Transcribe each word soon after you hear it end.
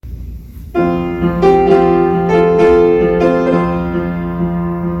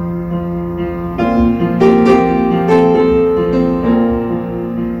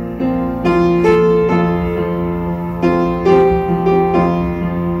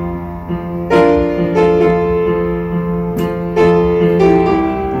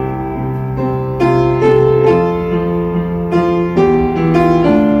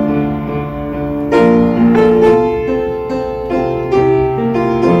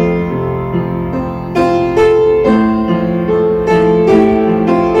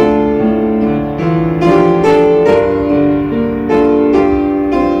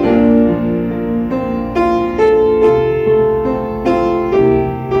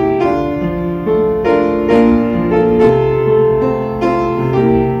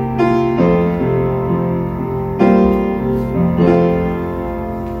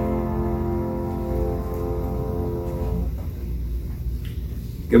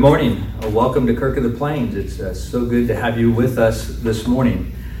Good morning. Welcome to Kirk of the Plains. It's so good to have you with us this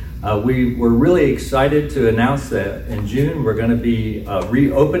morning. We were really excited to announce that in June we're going to be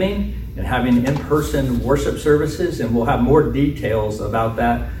reopening and having in-person worship services, and we'll have more details about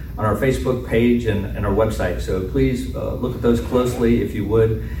that on our Facebook page and our website. So please look at those closely if you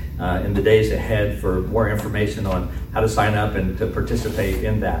would in the days ahead for more information on how to sign up and to participate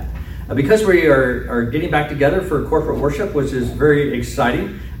in that. Because we are getting back together for corporate worship, which is very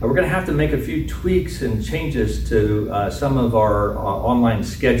exciting, we're going to have to make a few tweaks and changes to some of our online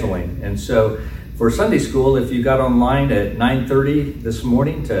scheduling. And so for Sunday school, if you got online at 9:30 this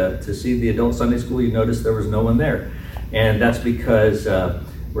morning to see the adult Sunday school, you noticed there was no one there. And that's because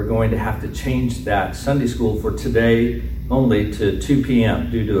we're going to have to change that Sunday school for today only to 2 p.m.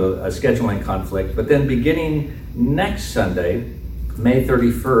 due to a scheduling conflict. But then beginning next Sunday, May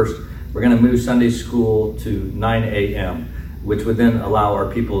 31st, we're going to move Sunday school to 9 a.m., which would then allow our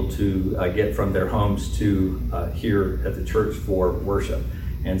people to get from their homes to here at the church for worship.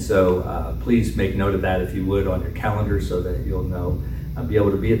 And so please make note of that if you would on your calendar so that you'll know, be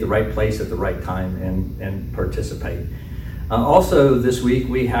able to be at the right place at the right time and participate. Also this week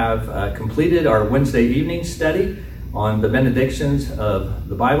we have completed our Wednesday evening study on the benedictions of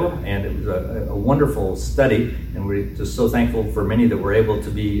the Bible, and it was a wonderful study, and we're just so thankful for many that were able to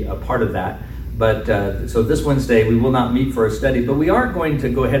be a part of that. But so this Wednesday we will not meet for a study, but we are going to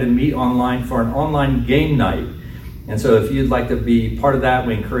go ahead and meet online for an online game night. And so if you'd like to be part of that,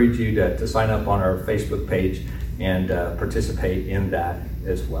 we encourage you to sign up on our Facebook page and participate in that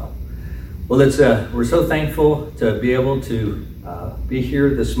as well. Well, we're so thankful to be able to be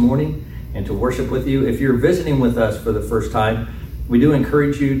here this morning and to worship with you. If you're visiting with us for the first time, we do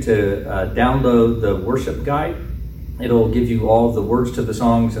encourage you to download the worship guide. It'll give you all the words to the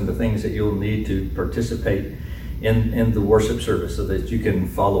songs and the things that you'll need to participate in the worship service so that you can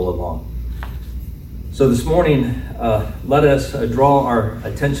follow along. So this morning, let us draw our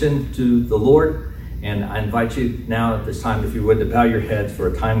attention to the Lord, and I invite you now at this time, if you would, to bow your heads for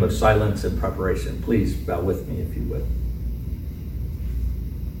a time of silence and preparation. Please bow with me if you would.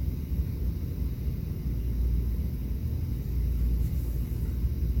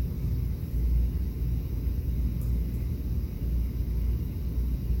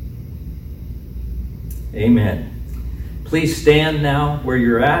 Amen. Please stand now where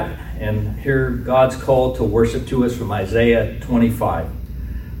you're at and hear God's call to worship to us from Isaiah 25.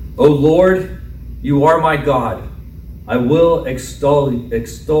 O Lord, you are my God. I will extol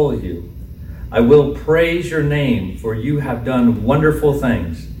you. I will praise your name, for you have done wonderful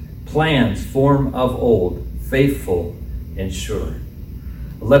things, plans formed of old, faithful and sure.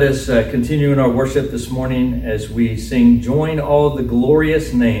 Let us continue in our worship this morning as we sing Join All the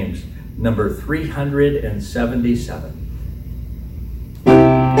Glorious Names, number 377. Oh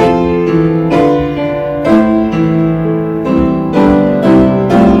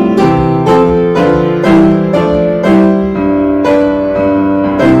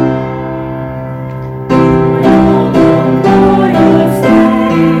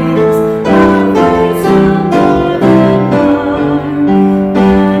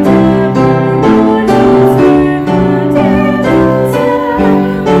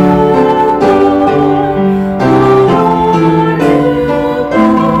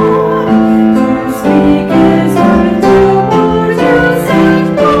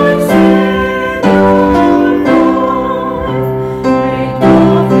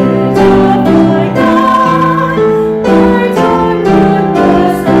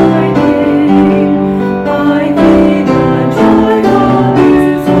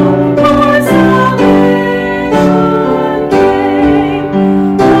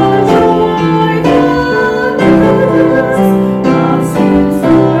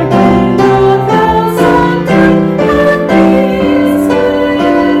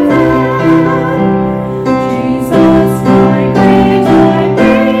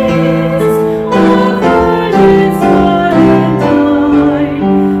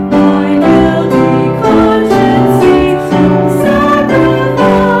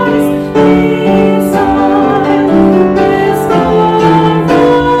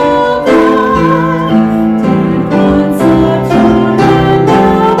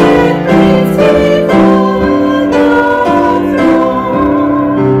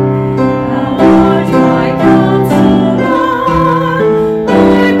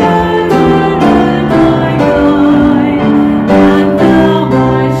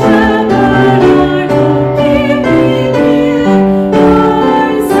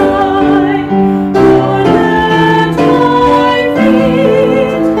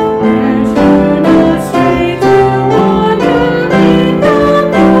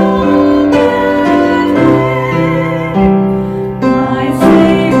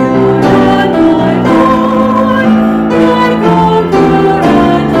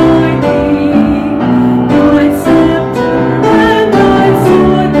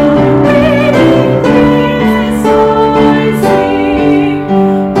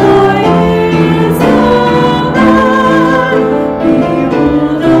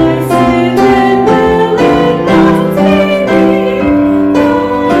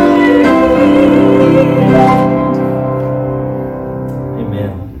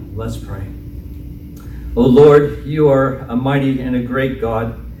Lord, you are a mighty and a great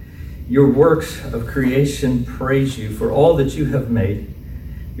God. Your works of creation praise you for all that you have made.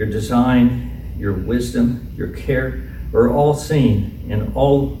 Your design, your wisdom, your care are all seen in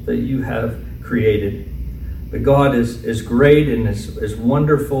all that you have created. But God, is great and as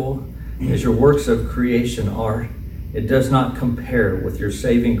wonderful as your works of creation are, it does not compare with your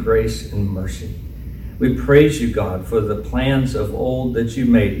saving grace and mercy. We praise you, God, for the plans of old that you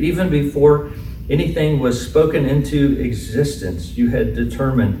made. Even before anything was spoken into existence, you had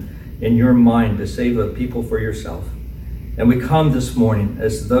determined in your mind to save a people for yourself. And we come this morning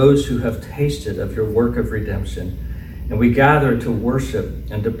as those who have tasted of your work of redemption, and we gather to worship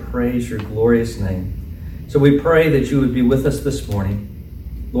and to praise your glorious name. So we pray that you would be with us this morning.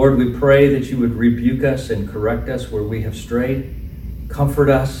 Lord, we pray that you would rebuke us and correct us where we have strayed. Comfort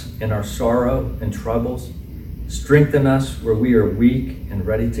us in our sorrow and troubles. Strengthen us where we are weak and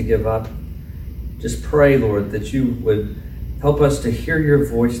ready to give up. Just pray, Lord, that you would help us to hear your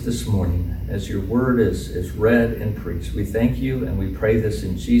voice this morning as your word is read and preached. We thank you and we pray this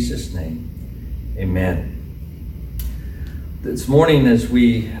in Jesus' name. Amen. This morning, as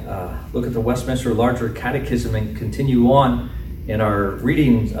we look at the Westminster Larger Catechism and continue on in our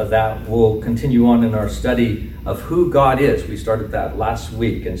readings of that, we'll continue on in our study of who God is. We started that last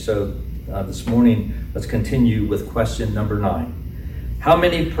week, and so this morning, let's continue with question number 9. How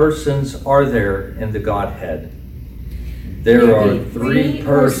many persons are there in the Godhead? There are 3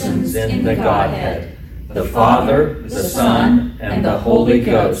 persons in the Godhead, the Father, the Son, and the Holy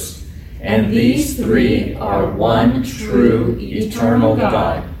Ghost. And these 3 are one true, eternal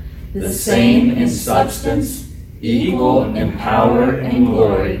God, the same in substance, equal in power and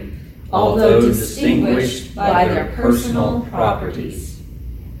glory, although distinguished by their personal properties.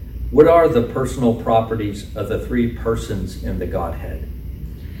 What are the personal properties of the 3 persons in the Godhead?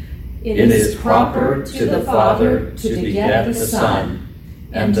 It is proper to the Father to beget the Son,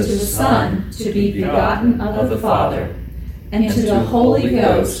 and to the Son to be begotten of the Father, and to the Holy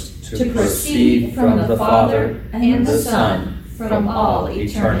Ghost to proceed from the Father and the Son from all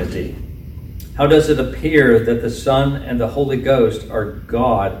eternity. How does it appear that the Son and the Holy Ghost are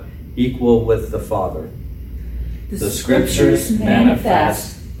God equal with the Father? The Scriptures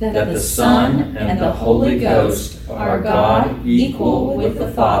manifest that the Son and the Holy Ghost are God equal with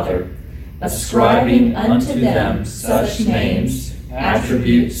the Father, ascribing unto them such names,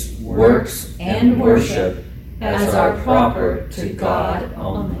 attributes, works, and worship as are proper to God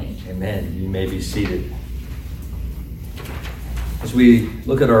only. Amen. You may be seated. As we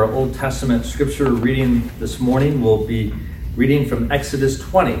look at our Old Testament scripture reading this morning, we'll be reading from Exodus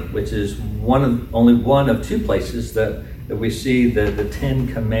 20, which is only one of 2 places that we see the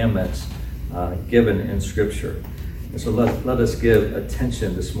 10 commandments given in scripture. And so let us give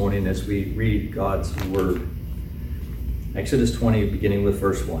attention this morning as we read God's word. Exodus 20, beginning with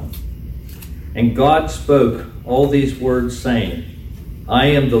verse 1. And God spoke all these words, saying, I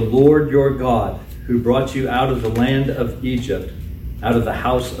am the Lord your God, who brought you out of the land of Egypt, out of the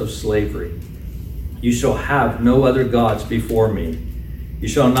house of slavery. You shall have no other gods before me. You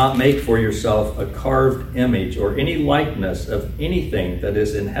shall not make for yourself a carved image or any likeness of anything that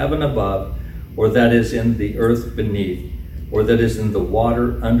is in heaven above, or that is in the earth beneath, or that is in the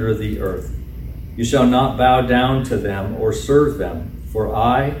water under the earth. You shall not bow down to them or serve them, for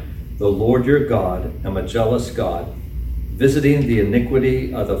I, the Lord your God, am a jealous God, visiting the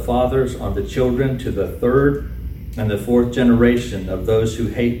iniquity of the fathers on the children to the 3rd and the 4th generation of those who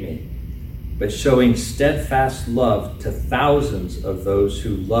hate me, but showing steadfast love to thousands of those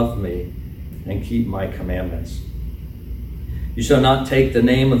who love me and keep my commandments. You shall not take the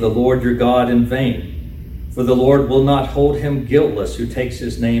name of the Lord your God in vain, for the Lord will not hold him guiltless who takes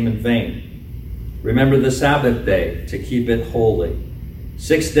his name in vain. Remember the Sabbath day to keep it holy.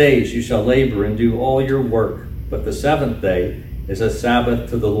 6 days you shall labor and do all your work, but the 7th day is a Sabbath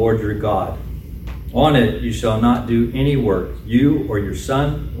to the Lord your God. On it you shall not do any work, you or your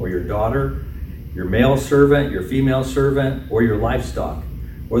son or your daughter, your male servant, your female servant, or your livestock,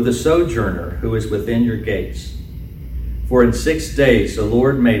 or the sojourner who is within your gates. For in 6 days the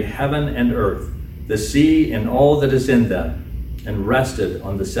Lord made heaven and earth, the sea and all that is in them, and rested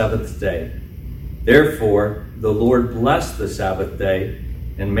on the 7th day. Therefore the Lord blessed the Sabbath day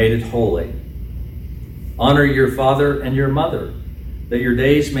and made it holy. Honor your father and your mother, that your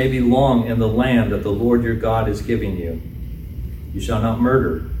days may be long in the land that the Lord your God is giving you. You shall not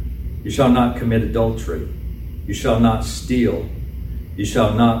murder. You shall not commit adultery. You shall not steal. You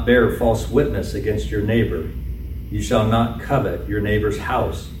shall not bear false witness against your neighbor. You shall not covet your neighbor's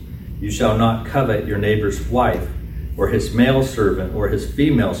house. You shall not covet your neighbor's wife, or his male servant, or his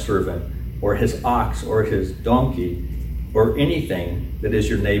female servant, or his ox, or his donkey, or anything that is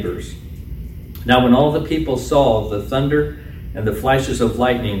your neighbor's. Now when all the people saw the thunder and the flashes of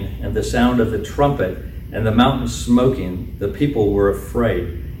lightning and the sound of the trumpet and the mountain smoking, the people were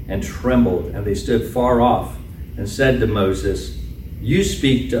afraid and trembled, and they stood far off and said to Moses, "You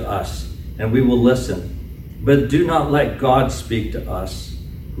speak to us, and we will listen, but do not let God speak to us,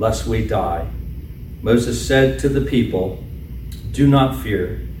 lest we die." Moses said to the people, "Do not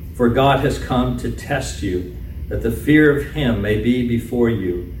fear, for God has come to test you, that the fear of him may be before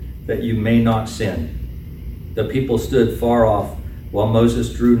you, that you may not sin." The people stood far off, while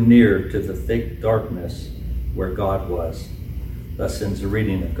Moses drew near to the thick darkness where God was. Thus ends the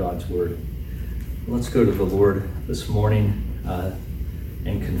reading of God's word. Let's go to the Lord this morning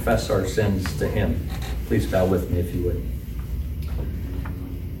and confess our sins to him. Please bow with me if you would.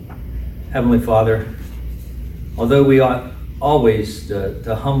 Heavenly Father, although we ought always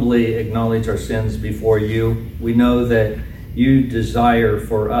to humbly acknowledge our sins before you, we know that you desire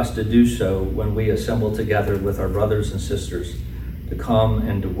for us to do so when we assemble together with our brothers and sisters to come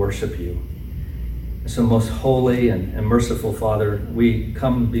and to worship you. So most holy and merciful Father, we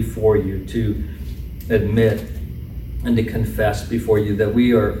come before you to admit and to confess before you that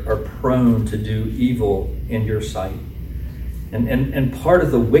we are prone to do evil in your sight. And part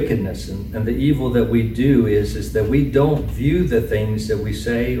of the wickedness and the evil that we do is that we don't view the things that we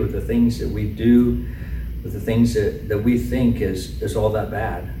say or the things that we do or the things that we think is all that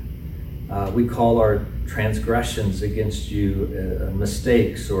bad. We call our transgressions against you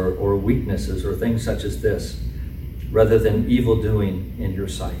mistakes or weaknesses or things such as this, rather than evil doing in your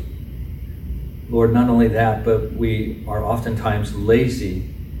sight. Lord, not only that, but we are oftentimes lazy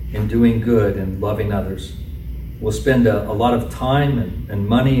in doing good and loving others. We'll spend a lot of time and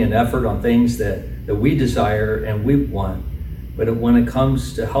money and effort on things that we desire and we want, but when it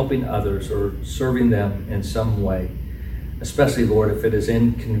comes to helping others or serving them in some way, especially, Lord, if it is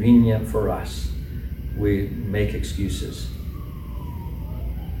inconvenient for us, we make excuses.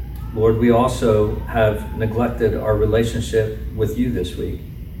 Lord, we also have neglected our relationship with you this week.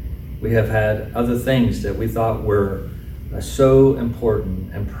 We have had other things that we thought were so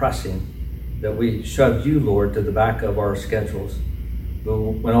important and pressing that we shoved you, Lord, to the back of our schedules. But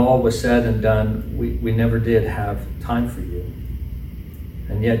when all was said and done, we never did have time for you.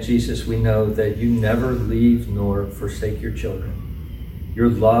 And yet, Jesus, we know that you never leave nor forsake your children. Your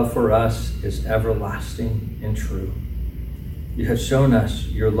love for us is everlasting and true. You have shown us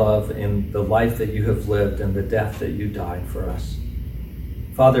your love in the life that you have lived and the death that you died for us.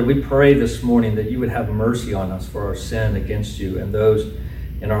 Father, we pray this morning that you would have mercy on us for our sin against you and those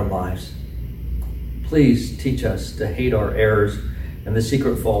in our lives. Please teach us to hate our errors and the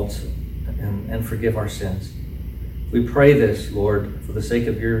secret faults and forgive our sins. We pray this, Lord, for the sake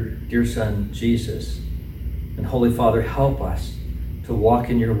of your dear Son, Jesus. And Holy Father, help us to walk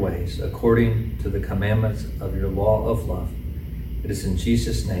in your ways according to the commandments of your law of love. It is in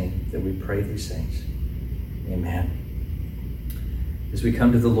Jesus' name that we pray these things. Amen. As we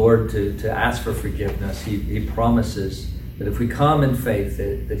come to the Lord to ask for forgiveness, he promises that if we come in faith,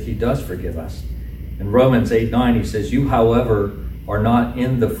 that he does forgive us. In Romans 8:9, he says, "You, however, are not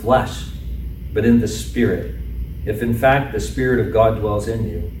in the flesh, but in the Spirit, if in fact the Spirit of God dwells in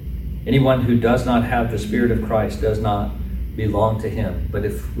you. Anyone who does not have the Spirit of Christ does not belong to him. But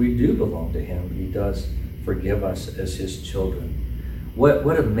if we do belong to him, he does forgive us as his children."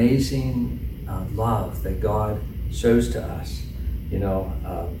 What amazing love that God shows to us.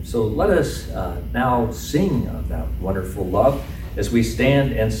 So let us now sing of that wonderful love as we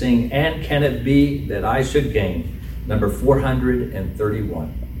stand and sing, "And Can It Be That I Should Gain?" number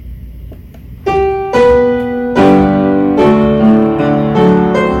 431. Oh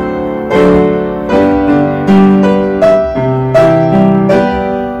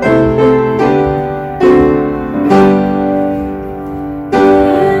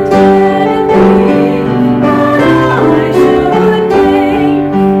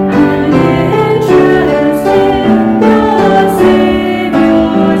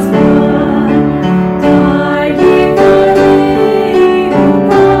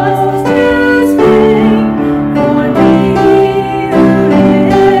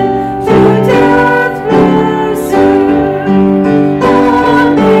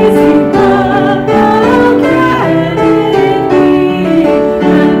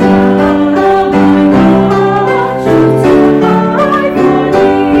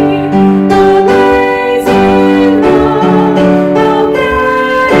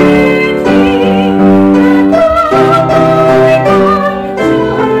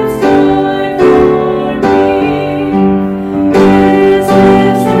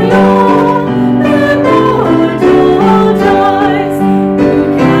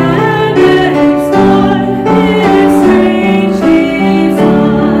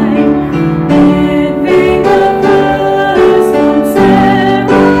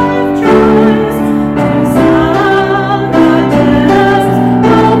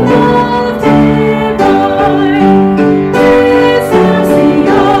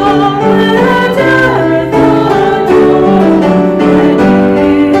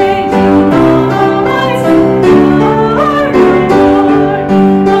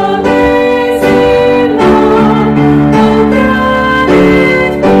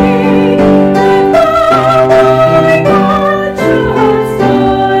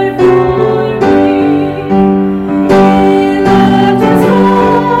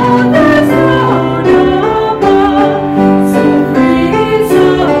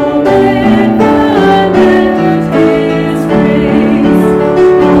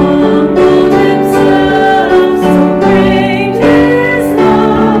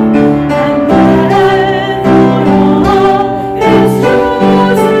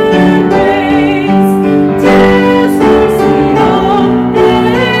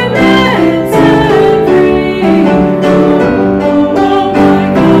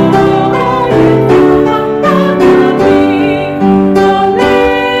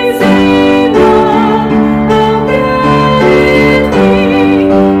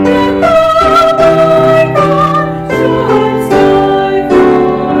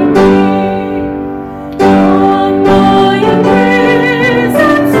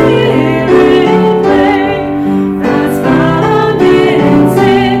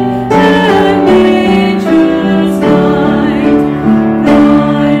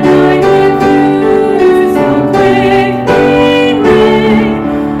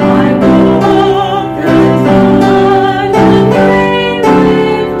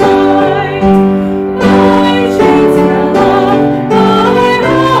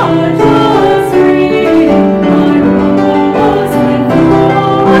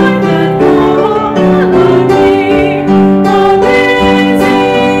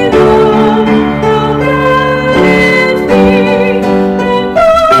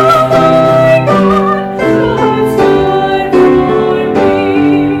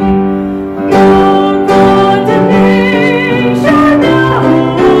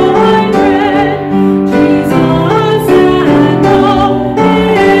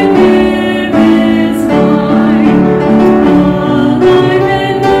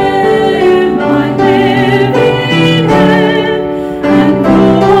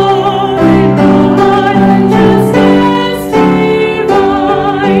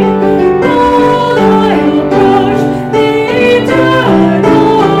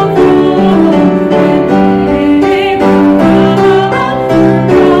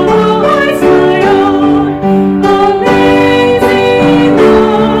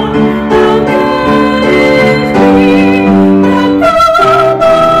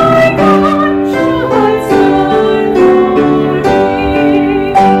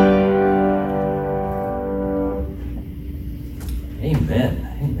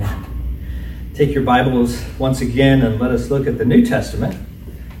Bibles once again and let us look at the New Testament,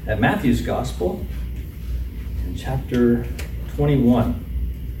 at Matthew's Gospel, in chapter 21.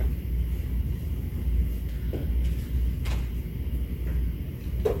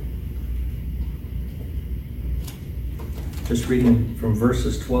 Just reading from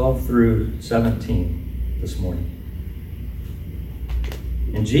verses 12 through 17 this morning.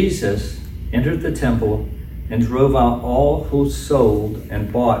 And Jesus entered the temple and drove out all who sold and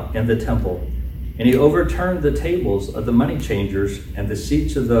bought in the temple. And he overturned the tables of the money changers and the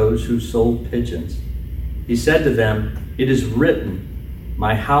seats of those who sold pigeons. He said to them, "It is written,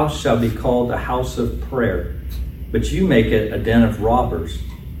 my house shall be called a house of prayer, but you make it a den of robbers."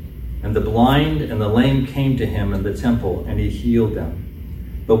 And the blind and the lame came to him in the temple, and he healed them.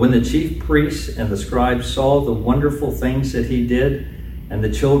 But when the chief priests and the scribes saw the wonderful things that he did, and the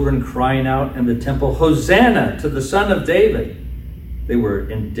children crying out in the temple, "Hosanna to the Son of David," they were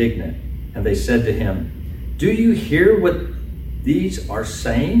indignant. And they said to him, "Do you hear what these are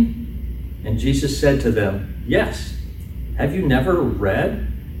saying?" And Jesus said to them, "Yes. Have you never read,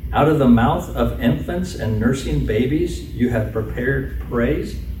 out of the mouth of infants and nursing babies you have prepared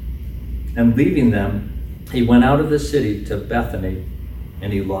praise?" And leaving them, he went out of the city to Bethany,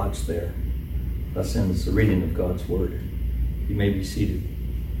 and he lodged there. Thus ends the reading of God's word. You may be seated.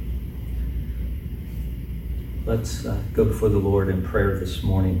 Let's go before the Lord in prayer this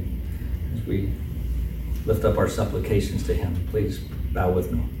morning as we lift up our supplications to him. Please bow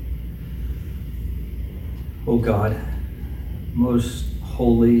with me. O God, most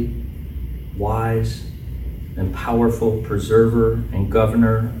holy, wise, and powerful preserver and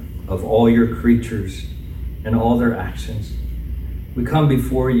governor of all your creatures and all their actions, we come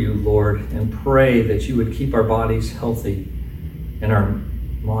before you, Lord, and pray that you would keep our bodies healthy and our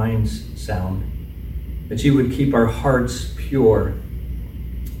minds sound, that you would keep our hearts pure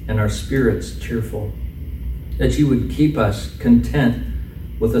and our spirits cheerful, that you would keep us content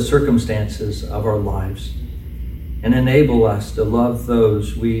with the circumstances of our lives and enable us to love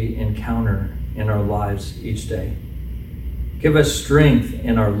those we encounter in our lives each day. Give us strength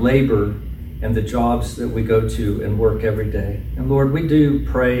in our labor and the jobs that we go to and work every day. And Lord, we do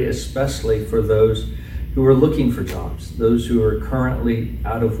pray especially for those who are looking for jobs, those who are currently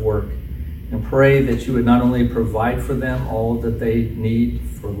out of work, and pray that you would not only provide for them all that they need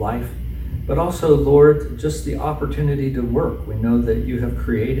for life, but also, Lord, just the opportunity to work. We know that you have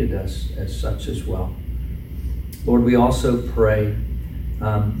created us as such as well. Lord, we also pray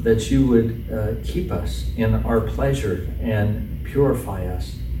that you would keep us in our pleasure and purify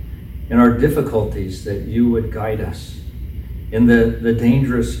us. In our difficulties, that you would guide us. In the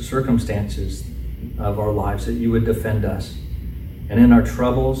dangerous circumstances of our lives, that you would defend us. And in our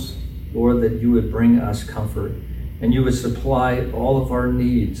troubles, Lord, that you would bring us comfort. And you would supply all of our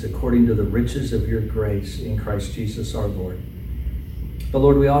needs according to the riches of your grace in Christ Jesus our Lord. But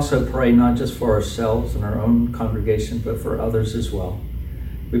Lord, we also pray not just for ourselves and our own congregation, but for others as well.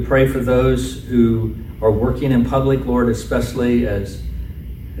 We pray for those who are working in public, Lord, especially as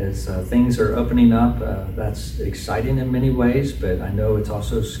things are opening up. That's exciting in many ways, but I know it's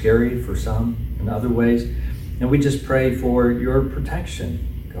also scary for some in other ways. And we just pray for your protection,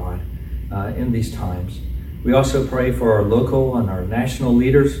 God, in these times. We also pray for our local and our national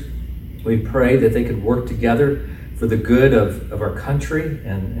leaders. We pray that they could work together for the good of our country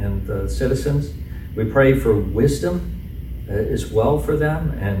and the citizens. We pray for wisdom as well for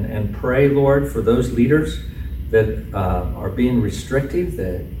them, and pray, Lord, for those leaders that are being restrictive,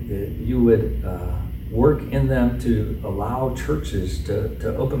 that you would work in them to allow churches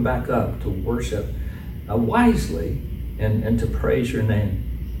to open back up, to worship wisely and to praise your name.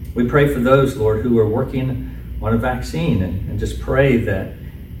 We pray for those, Lord, who are working on a vaccine, and just pray that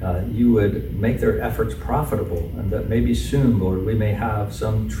you would make their efforts profitable, and that maybe soon, Lord, we may have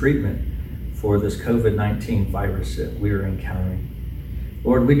some treatment for this COVID-19 virus that we are encountering.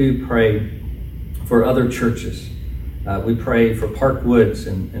 Lord, we do pray for other churches. We pray for Park Woods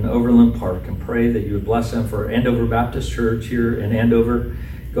and Overland Park, and pray that you would bless them, for Andover Baptist Church here in Andover.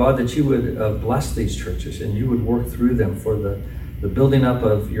 God, that you would bless these churches and you would work through them for the building up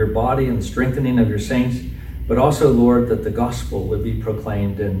of your body and the strengthening of your saints, but also, Lord, that the gospel would be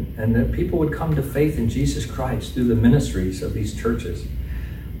proclaimed and that people would come to faith in Jesus Christ through the ministries of these churches.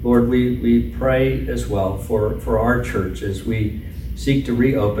 Lord, we pray as well for our church as we seek to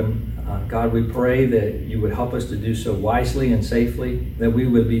reopen. God, we pray that you would help us to do so wisely and safely, that we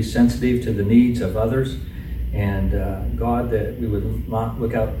would be sensitive to the needs of others, and God, that we would not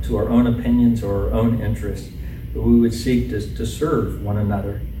look out to our own opinions or our own interests, but we would seek to serve one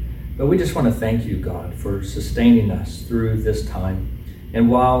another. But we just want to thank you, God, for sustaining us through this time. And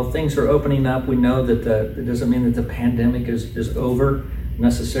while things are opening up, we know that it doesn't mean that the pandemic is over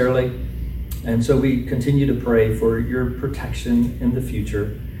necessarily. And so we continue to pray for your protection in the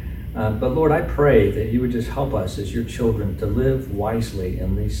future. But Lord, I pray that you would just help us as your children to live wisely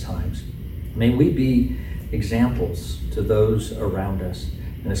in these times. May we be examples to those around us,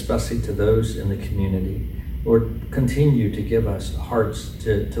 and especially to those in the community. Lord, continue to give us hearts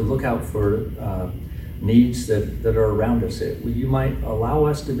to look out for needs that are around us, that you might allow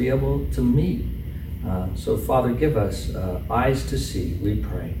us to be able to meet. So Father, give us eyes to see, we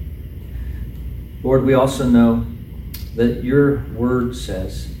pray. Lord, we also know that your word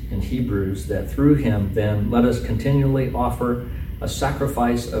says in Hebrews that through him then let us continually offer a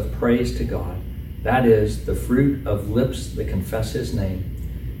sacrifice of praise to God. That is the fruit of lips that confess his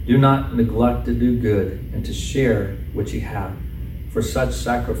name. Do not neglect to do good and to share what you have, for such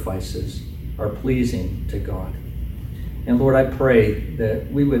sacrifices are pleasing to God. And Lord, I pray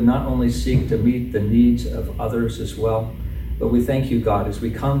that we would not only seek to meet the needs of others as well, but we thank you, God, as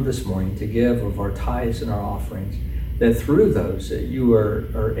we come this morning to give of our tithes and our offerings, that through those that you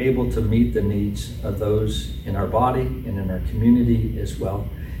are able to meet the needs of those in our body and in our community as well.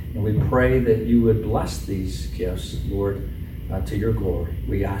 And we pray that you would bless these gifts, Lord, to your glory.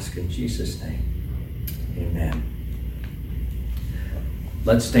 We ask in Jesus' name. Amen.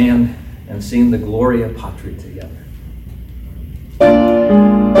 Let's stand and sing the Gloria Patri together.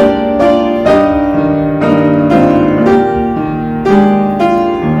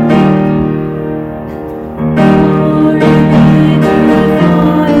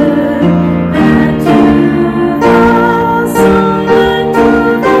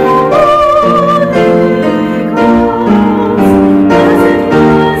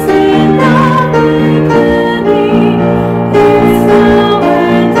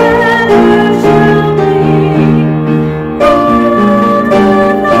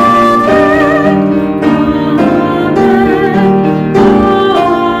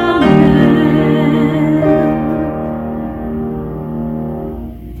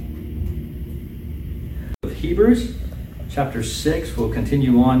 Hebrews chapter 6, we'll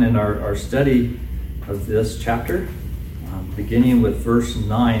continue on in our study of this chapter, beginning with verse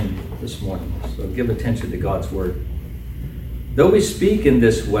 9 this morning. So give attention to God's word. Though we speak in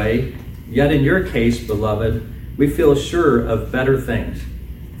this way, yet in your case, beloved, we feel sure of better things,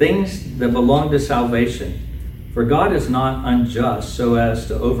 things that belong to salvation. For God is not unjust so as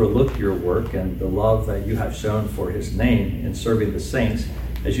to overlook your work and the love that you have shown for his name in serving the saints,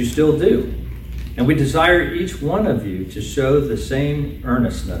 as you still do. And we desire each one of you to show the same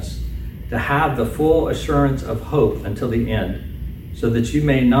earnestness, to have the full assurance of hope until the end, so that you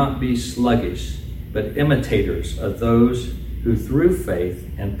may not be sluggish, but imitators of those who through faith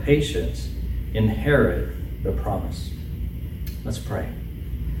and patience inherit the promise. Let's pray.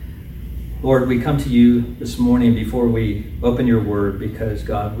 Lord, we come to you this morning before we open your word because,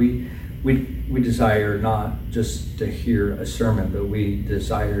 God, we desire not just to hear a sermon, but we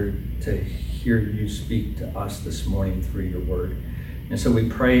desire to hear you speak to us this morning through your word. And so we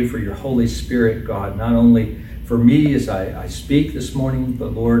pray for your Holy Spirit, God, not only for me as I speak this morning,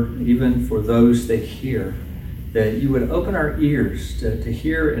 but Lord, even for those that hear, that you would open our ears to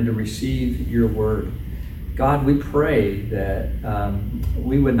hear and to receive your word. God, we pray that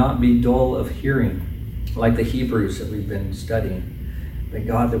we would not be dull of hearing like the Hebrews that we've been studying, but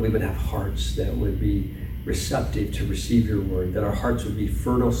God, that we would have hearts that would be receptive to receive your word, that our hearts would be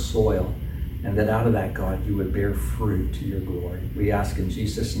fertile soil, and that out of that, God, you would bear fruit to your glory. We ask in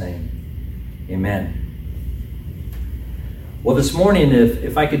Jesus' name, amen. Well, this morning,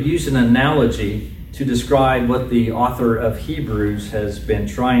 if I could use an analogy to describe what the author of Hebrews has been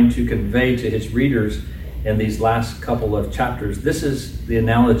trying to convey to his readers in these last couple of chapters, this is the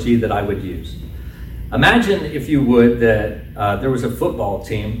analogy that I would use. Imagine, if you would, that there was a football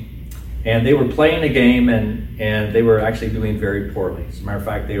team and they were playing a game and they were actually doing very poorly. As a matter of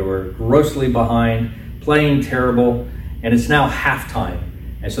fact, they were grossly behind, playing terrible, and it's now halftime.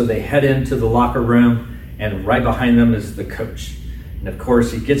 And so they head into the locker room, and right behind them is the coach. And of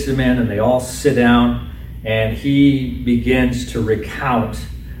course, he gets them in and they all sit down, and he begins to recount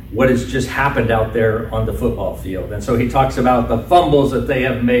what has just happened out there on the football field. And so he talks about the fumbles that they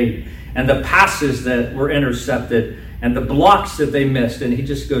have made and the passes that were intercepted and the blocks that they missed. And he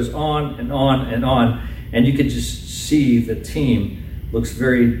just goes on and on and on. And you could just see the team looks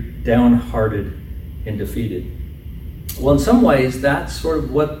very downhearted and defeated. Well, in some ways, that's sort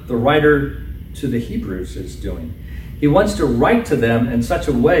of what the writer to the Hebrews is doing. He wants to write to them in such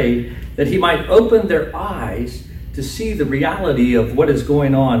a way that he might open their eyes to see the reality of what is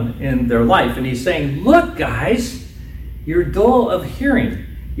going on in their life. And he's saying, look, guys, You're dull of hearing,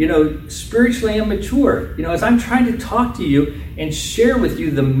 spiritually immature. As I'm trying to talk to you and share with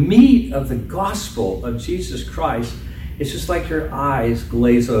you the meat of the gospel of Jesus Christ, it's just like your eyes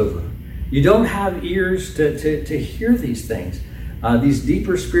glaze over. You don't have ears to hear these things, these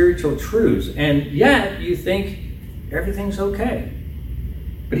deeper spiritual truths, and yet you think everything's okay.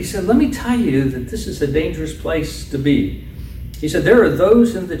 But he said, let me tell you that this is a dangerous place to be. He said, there are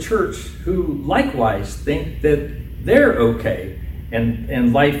those in the church who likewise think that they're okay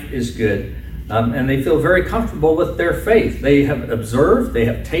and life is good. And they feel very comfortable with their faith. They have observed, they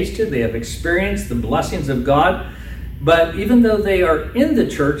have tasted, they have experienced the blessings of God. But even though they are in the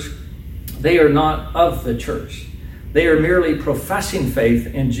church, they are not of the church. They are merely professing faith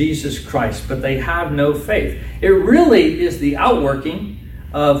in Jesus Christ, but they have no faith. It really is the outworking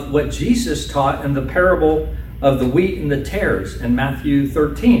of what Jesus taught in the parable of the wheat and the tares in Matthew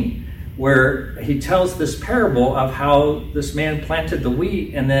 13, where he tells this parable of how this man planted the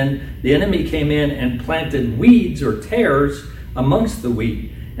wheat, and then the enemy came in and planted weeds or tares amongst the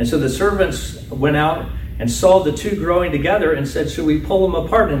wheat. And so the servants went out and saw the two growing together and said, should we pull them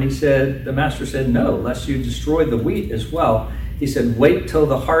apart? And the master said, no, lest you destroy the wheat as well. He said, wait till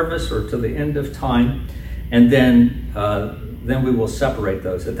the harvest or till the end of time, and then we will separate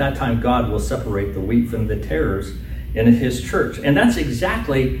those. At that time, God will separate the wheat from the tares in his church. And that's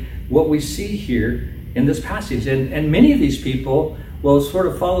exactly what we see here in this passage. And many of these people will sort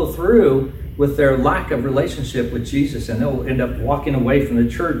of follow through with their lack of relationship with Jesus, and they'll end up walking away from the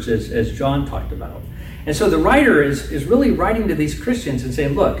church, as John talked about. And so the writer is really writing to these Christians and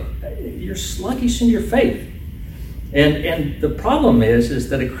saying, look, you're sluggish in your faith. And the problem is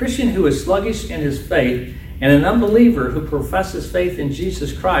that a Christian who is sluggish in his faith and an unbeliever who professes faith in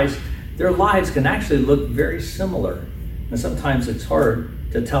Jesus Christ, their lives can actually look very similar. And sometimes it's hard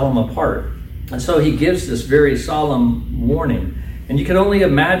to tell them apart. And so he gives this very solemn warning. And you can only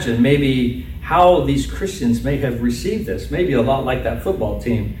imagine maybe how these Christians may have received this. Maybe a lot like that football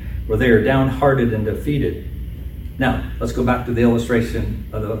team where they are downhearted and defeated. Now, let's go back to the illustration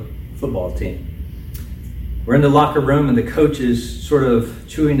of the football team. We're in the locker room and the coach is sort of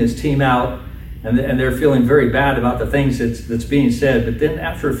chewing his team out, and they're feeling very bad about the things that's being said. But then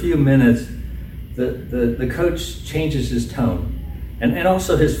after a few minutes, the coach changes his tone and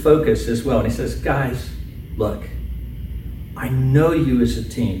also his focus as well. And he says, guys, look, I know you as a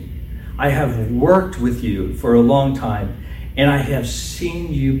team. I have worked with you for a long time, and I have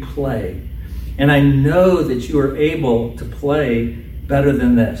seen you play. And I know that you are able to play better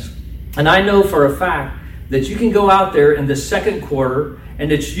than this. And I know for a fact that you can go out there in the second quarter and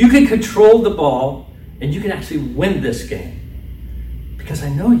that you can control the ball and you can actually win this game. Because I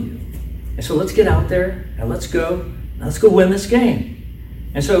know you. And so let's get out there and let's go win this game.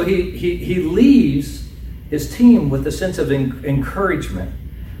 And so he leaves his team with a sense of encouragement.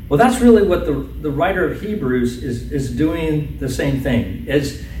 Well, that's really what the writer of Hebrews is doing the same thing.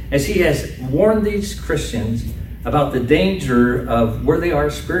 As he has warned these Christians about the danger of where they are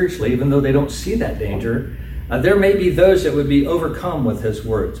spiritually, even though they don't see that danger, there may be those that would be overcome with his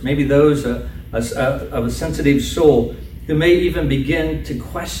words. Maybe those of a sensitive soul who may even begin to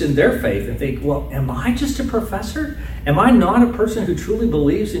question their faith and think, well, am I just a professor? Am I not a person who truly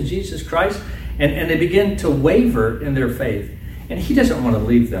believes in Jesus Christ? And they begin to waver in their faith. And he doesn't want to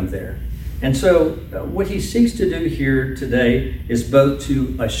leave them there. And so what he seeks to do here today is both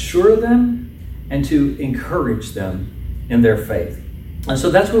to assure them and to encourage them in their faith. And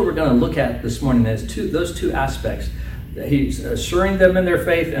so that's what we're going to look at this morning, is those two aspects. He's assuring them in their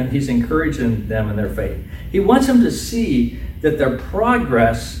faith and he's encouraging them in their faith. He wants them to see that their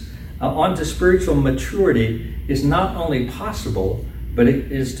progress onto spiritual maturity is not only possible, but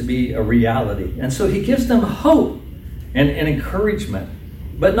it is to be a reality. And so he gives them hope and encouragement,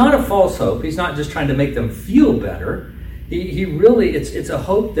 but not a false hope. He's not just trying to make them feel better. He really, it's a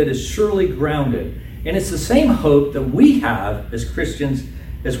hope that is surely grounded. And it's the same hope that we have as Christians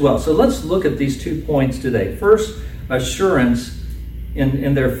as well. So let's look at these 2 points today. First, assurance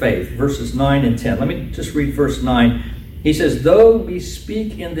in their faith, verses 9 and 10. Let me just read verse 9. He says, though we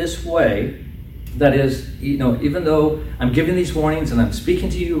speak in this way, that is, even though I'm giving these warnings and I'm speaking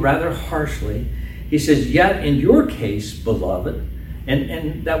to you rather harshly, he says, yet in your case, beloved,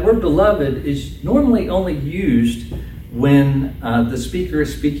 and that word beloved is normally only used when the speaker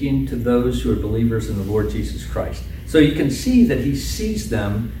is speaking to those who are believers in the Lord Jesus Christ. So you can see that he sees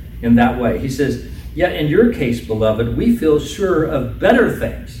them in that way. He says, yet in your case, beloved, we feel sure of better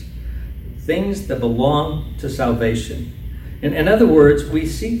things that belong to salvation. In other words, we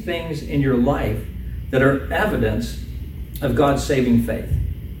see things in your life that are evidence of God's saving faith.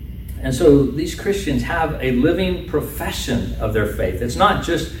 And so these Christians have a living profession of their faith. It's not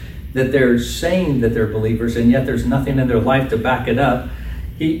just that they're saying that they're believers and yet there's nothing in their life to back it up.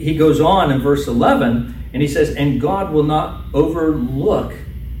 He goes on in verse 11 and he says, and God will not overlook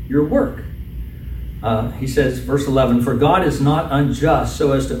your work. He says, verse 11, for God is not unjust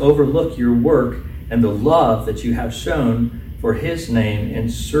so as to overlook your work and the love that you have shown for his name in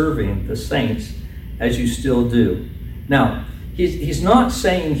serving the saints as you still do. Now, he's not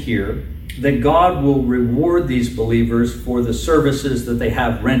saying here that God will reward these believers for the services that they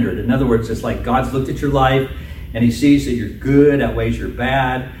have rendered. In other words, it's like God's looked at your life and he sees that you're good, outweighs your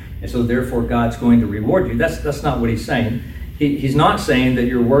bad, and so therefore God's going to reward you. That's not what he's saying. He's not saying that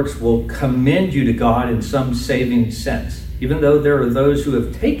your works will commend you to God in some saving sense, even though there are those who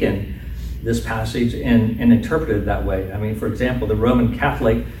have taken this passage and interpreted it that way. I mean, for example, the Roman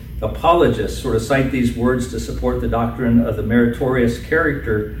Catholic apologists sort of cite these words to support the doctrine of the meritorious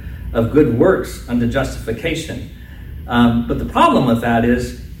character of good works unto justification. But the problem with that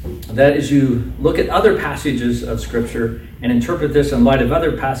is that as you look at other passages of Scripture and interpret this in light of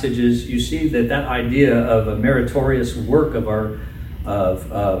other passages, you see that idea of a meritorious work of our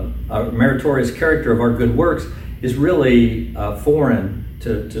meritorious character of our good works is really foreign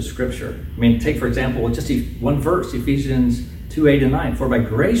to Scripture. I mean, take for example just one verse, Ephesians 2:8 and 9. For by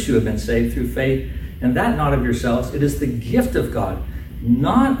grace you have been saved through faith, and that not of yourselves. It is the gift of God,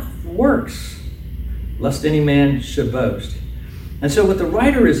 not works, lest any man should boast. And so what the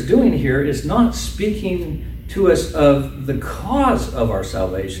writer is doing here is not speaking to us of the cause of our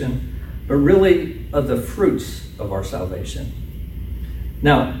salvation, but really of the fruits of our salvation.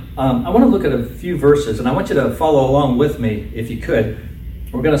 Now, I want to look at a few verses, and I want you to follow along with me if you could.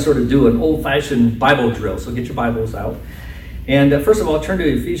 We're going to sort of do an old-fashioned Bible drill, so get your Bibles out. And first of all, turn to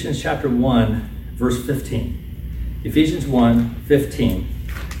Ephesians chapter 1, verse 15. Ephesians 1:15.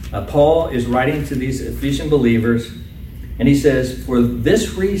 Paul is writing to these Ephesian believers, and he says, for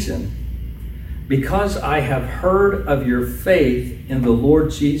this reason, because I have heard of your faith in the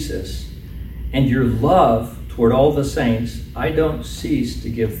Lord Jesus and your love toward all the saints, I don't cease to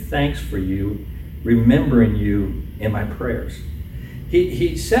give thanks for you, remembering you in my prayers.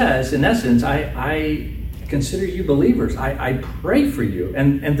 He says, in essence, I consider you believers. I pray for you.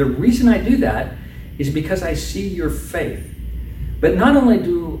 And the reason I do that is because I see your faith. But not only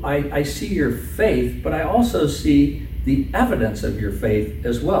do I see your faith, but I also see the evidence of your faith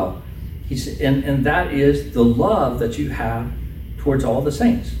as well. And that is the love that you have towards all the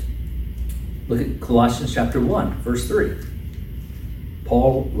saints. Look at Colossians chapter 1, verse 3.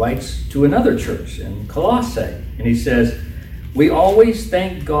 Paul writes to another church in Colossae, and he says, we always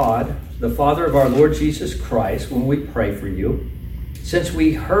thank God, the Father of our Lord Jesus Christ, when we pray for you, since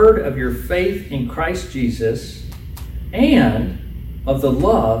we heard of your faith in Christ Jesus and of the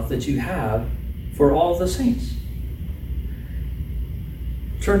love that you have for all the saints.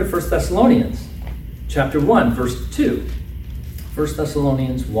 Turn to 1 Thessalonians chapter 1, verse 2. 1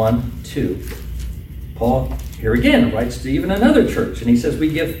 Thessalonians 1:2. Paul, here again, writes to even another church, and he says, we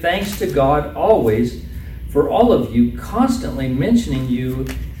give thanks to God always for all of you, constantly mentioning you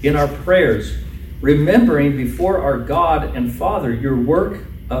in our prayers, remembering before our God and Father your work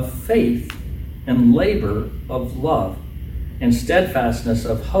of faith and labor of love and steadfastness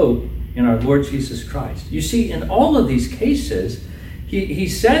of hope in our Lord Jesus Christ. You see, in all of these cases, he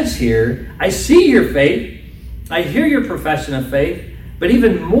says here, I see your faith, I hear your profession of faith, but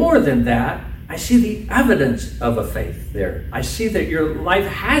even more than that, I see the evidence of a faith there. I see that your life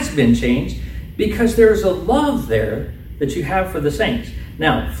has been changed because there's a love there that you have for the saints.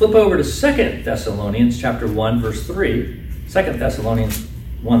 Now, flip over to 2 Thessalonians chapter 1, verse 3. 2 Thessalonians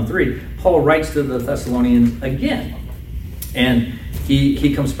 1:3. Paul writes to the Thessalonians again. And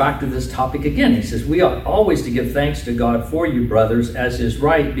he comes back to this topic again. He says, we ought always to give thanks to God for you, brothers, as is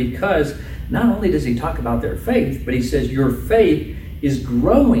right, because not only does he talk about their faith, but he says your faith is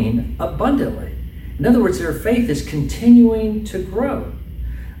growing abundantly. In other words, their faith is continuing to grow.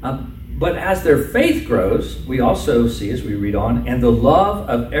 But as their faith grows, we also see, as we read on, and the love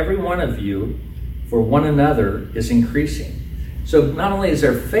of every one of you for one another is increasing. So not only is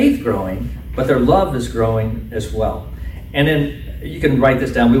their faith growing, but their love is growing as well. And then you can write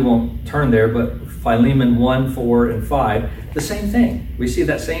this down, we won't turn there, but Philemon 1, 4, and 5, the same thing. We see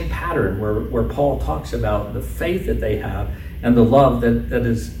that same pattern where Paul talks about the faith that they have and the love that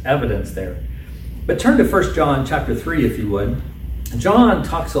is evidenced there. But turn to 1 John chapter 3, if you would. John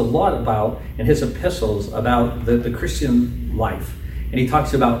talks a lot about, in his epistles, about the Christian life. And he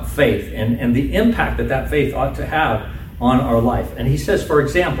talks about faith and the impact that faith ought to have on our life. And he says, for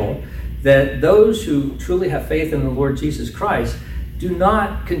example, that those who truly have faith in the Lord Jesus Christ do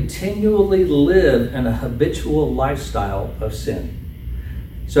not continually live in a habitual lifestyle of sin.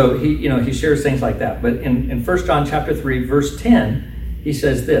 So he shares things like that. But in 1 John chapter 3, verse 10, he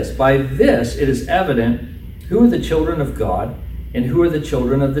says this, by this it is evident who are the children of God and who are the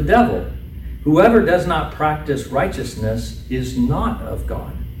children of the devil. Whoever does not practice righteousness is not of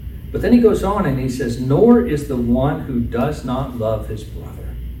God. But then he goes on and he says, nor is the one who does not love his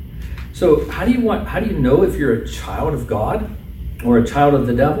brother. So how do you know if you're a child of God or a child of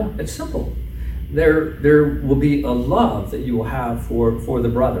the devil? It's simple. There will be a love that you will have for the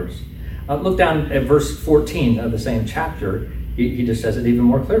brothers. Look down at verse 14 of the same chapter. He just says it even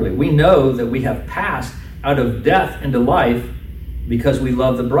more clearly. We know that we have passed out of death into life because we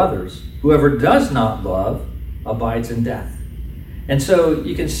love the brothers. Whoever does not love abides in death. And so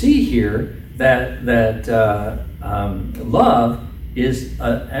you can see here that love is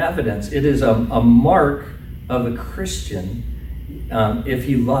evidence. It is a mark of a Christian if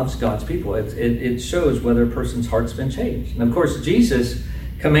he loves God's people. It shows whether a person's heart's been changed. And of course, Jesus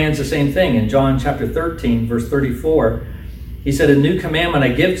commands the same thing in John chapter 13, verse 34. He said, a new commandment I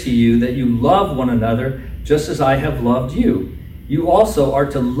give to you, that you love one another just as I have loved you. You also are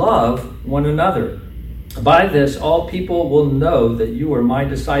to love one another. By this, all people will know that you are my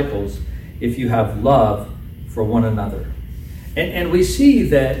disciples if you have love for one another. And we see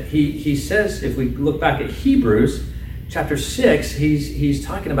that he says, if we look back at Hebrews chapter 6, he's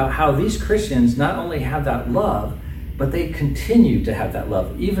talking about how these Christians not only have that love, but they continue to have that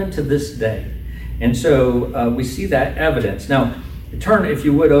love, even to this day. And so we see that evidence. Now, turn, if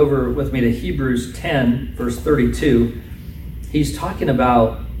you would, over with me to Hebrews 10, verse 32. He's talking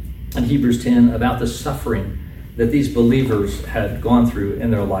about, in Hebrews 10, about the suffering that these believers had gone through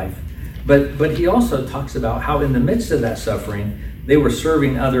in their life. But he also talks about how in the midst of that suffering, they were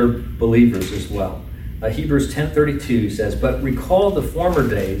serving other believers as well. Hebrews 10:32 says, but recall the former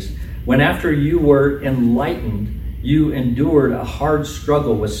days when after you were enlightened, you endured a hard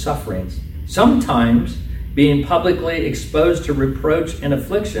struggle with sufferings, sometimes being publicly exposed to reproach and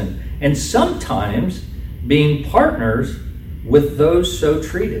affliction, and sometimes being partners with those so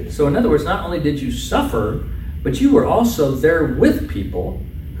treated. So in other words, not only did you suffer, but you were also there with people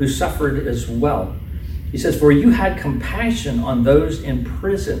who suffered as well. He says, for you had compassion on those in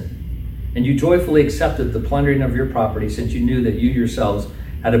prison, and you joyfully accepted the plundering of your property, since you knew that you yourselves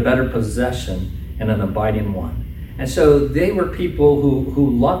had a better possession and an abiding one. And so they were people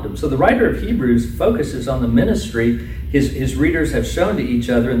who loved him. So the writer of Hebrews focuses on the ministry his readers have shown to each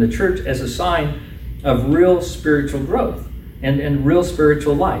other in the church as a sign of real spiritual growth and real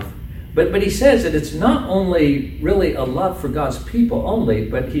spiritual life. But he says that it's not only really a love for God's people only,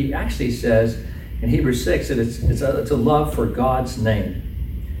 but he actually says in Hebrews 6 that it's a love for God's name.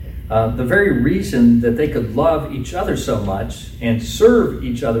 The very reason that they could love each other so much and serve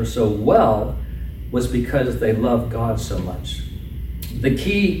each other so well was because they loved God so much. The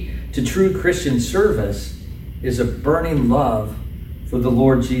key to true Christian service is a burning love for the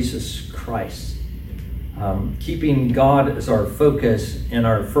Lord Jesus Christ. Keeping God as our focus and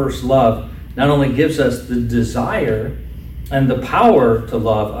our first love not only gives us the desire and the power to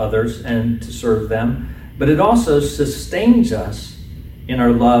love others and to serve them, but it also sustains us in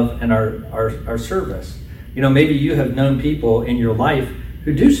our love and our service. You know, maybe you have known people in your life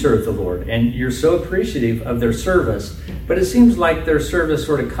who do serve the Lord, and you're so appreciative of their service, but it seems like their service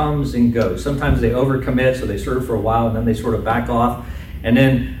sort of comes and goes. Sometimes they overcommit, so they serve for a while, and then they sort of back off. And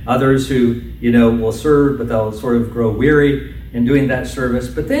then others who, will serve, but they'll sort of grow weary in doing that service.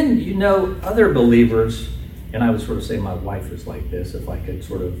 But then, other believers, and I would sort of say my wife is like this, if I could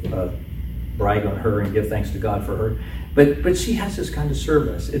sort of brag on her and give thanks to God for her. But she has this kind of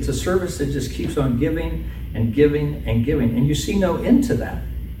service. It's a service that just keeps on giving and giving and giving. And you see no end to that.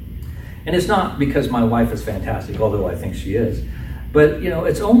 And it's not because my wife is fantastic, although I think she is. But,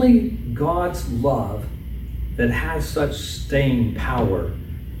 it's only God's love that has such staying power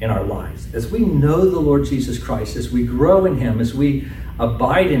in our lives. As we know the Lord Jesus Christ, as we grow in him, as we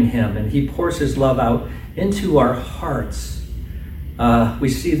abide in him, and he pours his love out into our hearts, we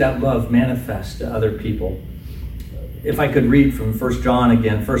see that love manifest to other people. If I could read from 1 John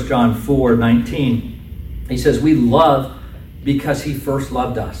again, 1 John 4:19, he says, we love because he first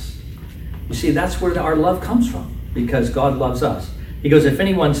loved us. You see, that's where our love comes from, because God loves us. He goes, if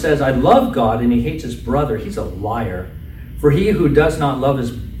anyone says, I love God, and he hates his brother, he's a liar. For he who does not love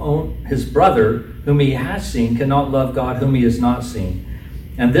his brother, whom he has seen, cannot love God, whom he has not seen.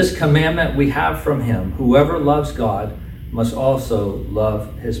 And this commandment we have from him, whoever loves God must also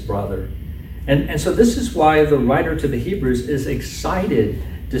love his brother. And so this is why the writer to the Hebrews is excited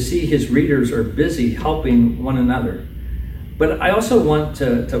to see his readers are busy helping one another. But I also want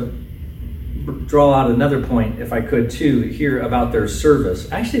to draw out another point, if I could too, here about their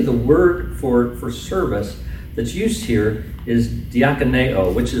service. Actually, the word for service that's used here is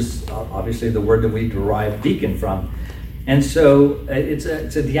diakoneo, which is obviously the word that we derive deacon from. And so it's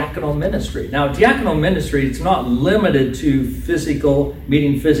a diaconal ministry. Now, diaconal ministry, it's not limited to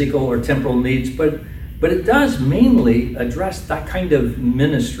meeting physical or temporal needs, but it does mainly address that kind of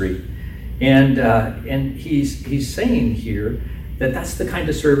ministry. And he's saying here that that's the kind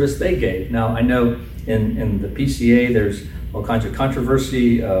of service they gave. Now, I know in the PCA there's all kinds of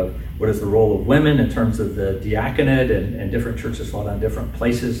controversy of what is the role of women in terms of the diaconate, and different churches fall down different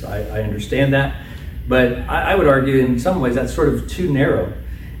places. I understand that. But I would argue in some ways that's sort of too narrow.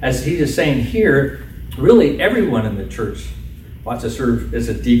 As he is saying here, really everyone in the church ought to serve as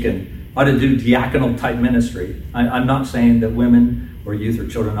a deacon, ought to do diaconal type ministry. I'm not saying that women or youth or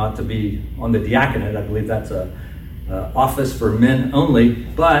children ought to be on the diaconate. I believe that's a office for men only,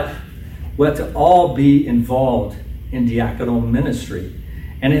 but we have to all be involved in diaconal ministry.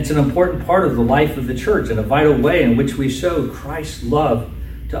 And it's an important part of the life of the church and a vital way in which we show Christ's love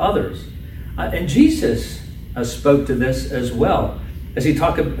to others. And Jesus spoke to this as well as he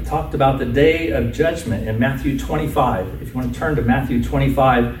talked about the day of judgment in Matthew 25. If you want to turn to Matthew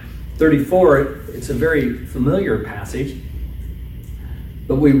 25:34, it's a very familiar passage.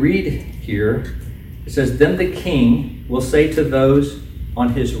 But we read here, it says, "Then the king will say to those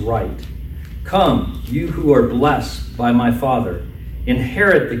on his right, 'Come, you who are blessed by my Father,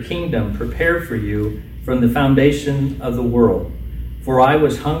 inherit the kingdom prepared for you from the foundation of the world. For I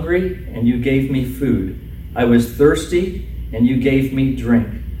was hungry, and you gave me food. I was thirsty, and you gave me drink.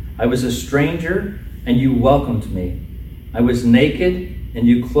 I was a stranger, and you welcomed me. I was naked, and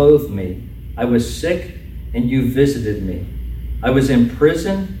you clothed me. I was sick, and you visited me. I was in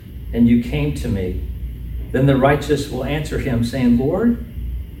prison, and you came to me.' Then the righteous will answer him, saying, 'Lord,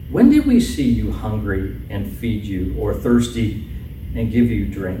 when did we see you hungry and feed you, or thirsty and give you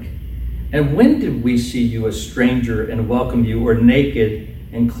drink? And when did we see you a stranger and welcome you, or naked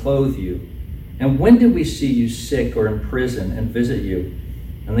and clothe you? And when did we see you sick or in prison and visit you?'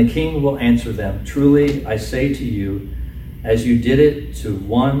 And the king will answer them, 'Truly I say to you, as you did it to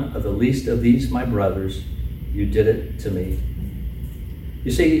one of the least of these my brothers, you did it to me.'"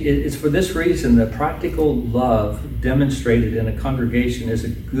 You see, it's for this reason that practical love demonstrated in a congregation is a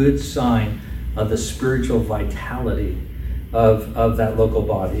good sign of the spiritual vitality of that local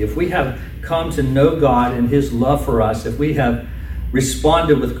body. If we have come to know God and his love for us, if we have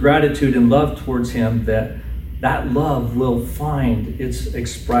responded with gratitude and love towards him, that love will find its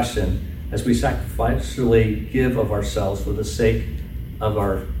expression as we sacrificially give of ourselves for the sake of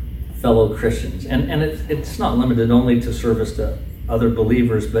our fellow Christians. And it's not limited only to service to other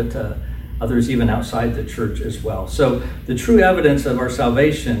believers, but to others even outside the church as well. So the true evidence of our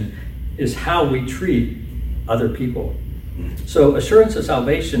salvation is how we treat other people. So assurance of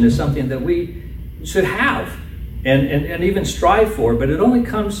salvation is something that we should have and even strive for, but it only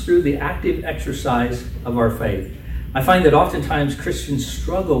comes through the active exercise of our faith. I find that oftentimes Christians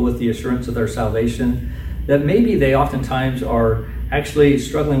struggle with the assurance of their salvation, that maybe they oftentimes are actually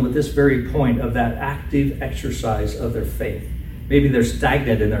struggling with this very point of that active exercise of their faith. Maybe they're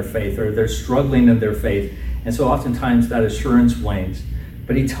stagnant in their faith, or they're struggling in their faith, and so oftentimes that assurance wanes.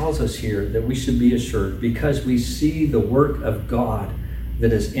 But he tells us here that we should be assured because we see the work of God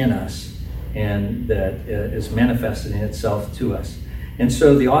that is in us and that is manifesting itself to us. And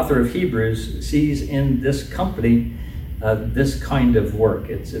so the author of Hebrews sees in this company this kind of work.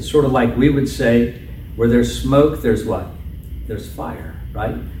 It's sort of like we would say, where there's smoke, there's what? There's fire,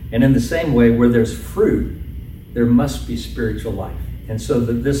 right? And in the same way, where there's fruit, there must be spiritual life. And so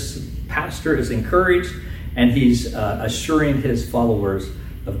this pastor is encouraged, and he's assuring his followers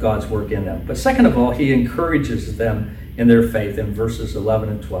of God's work in them. But second of all, he encourages them in their faith in verses 11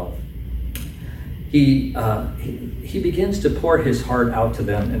 and 12. He begins to pour his heart out to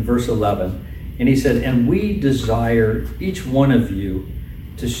them in verse 11. And he said, "And we desire each one of you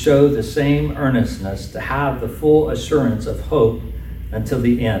to show the same earnestness, to have the full assurance of hope until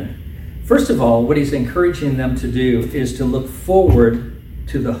the end." First of all, what he's encouraging them to do is to look forward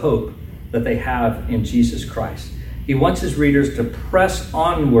to the hope that they have in Jesus Christ. He wants his readers to press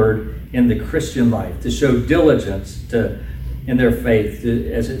onward in the Christian life, to show diligence in their faith,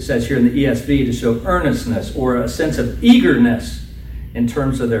 as it says here in the ESV, to show earnestness or a sense of eagerness in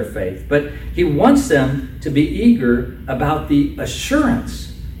terms of their faith. But he wants them to be eager about the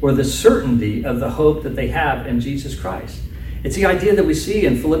assurance or the certainty of the hope that they have in Jesus Christ. It's the idea that we see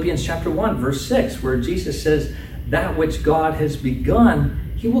in Philippians chapter 1, verse 6, where Jesus says, that which God has begun,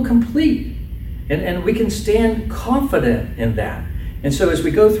 he will complete. And we can stand confident in that. And so as we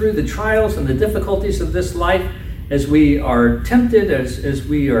go through the trials and the difficulties of this life, as we are tempted, as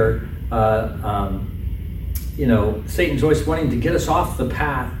we are, Satan's always wanting to get us off the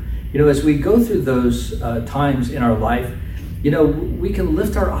path. As we go through those times in our life, we can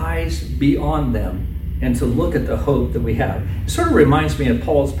lift our eyes beyond them and to look at the hope that we have. It sort of reminds me of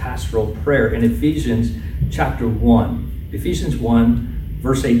Paul's pastoral prayer in Ephesians chapter 1. Ephesians 1,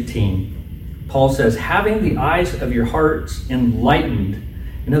 verse 18. Paul says, having the eyes of your hearts enlightened,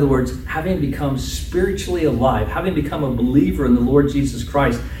 in other words, having become spiritually alive, having become a believer in the Lord Jesus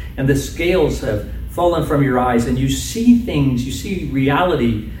Christ, and the scales have fallen from your eyes, and you see things, you see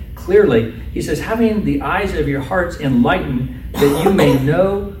reality clearly. He says, having the eyes of your hearts enlightened, that you may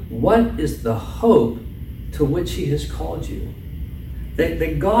know what is the hope to which he has called you.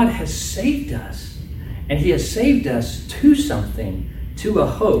 That God has saved us, and he has saved us to something, to a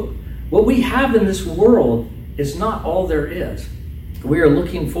hope. What we have in this world is not all there is. We are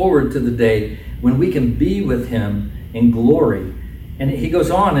looking forward to the day when we can be with him in glory. And he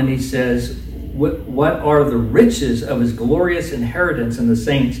goes on and he says, what are the riches of his glorious inheritance in the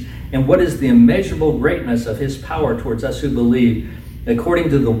saints, and what is the immeasurable greatness of his power towards us who believe, according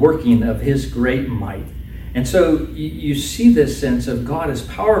to the working of his great might. And so you see this sense of God is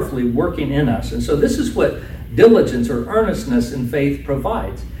powerfully working in us. And so this is what diligence or earnestness in faith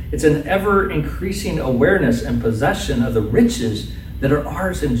provides. It's an ever-increasing awareness and possession of the riches that are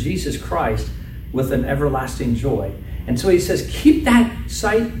ours in Jesus Christ with an everlasting joy. And so he says, keep that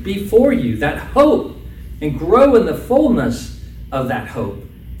sight before you, that hope, and grow in the fullness of that hope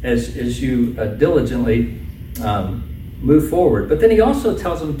as you diligently move forward. But then he also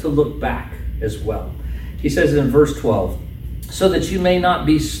tells them to look back as well. He says in verse 12, so that you may not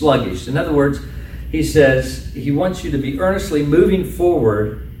be sluggish. In other words, he says he wants you to be earnestly moving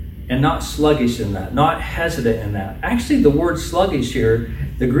forward and not sluggish in that, not hesitant in that. Actually, the word sluggish here,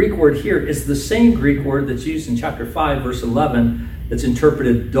 the Greek word here, is the same Greek word that's used in chapter 5, verse 11, that's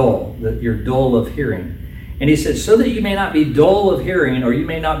interpreted dull, that you're dull of hearing. And he says, so that you may not be dull of hearing, or you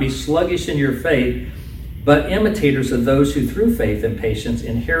may not be sluggish in your faith, but imitators of those who through faith and patience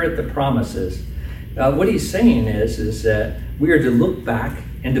inherit the promises. What he's saying is that we are to look back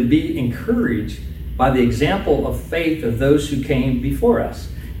and to be encouraged by the example of faith of those who came before us.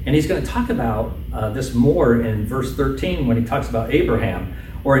 And he's going to talk about this more in verse 13 when he talks about Abraham,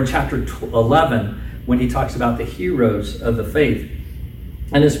 or in chapter 11 when he talks about the heroes of the faith.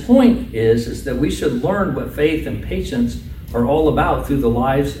 And his point is that we should learn what faith and patience are all about through the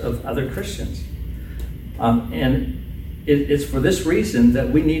lives of other Christians. And it's for this reason that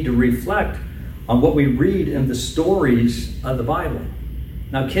we need to reflect on what we read in the stories of the Bible.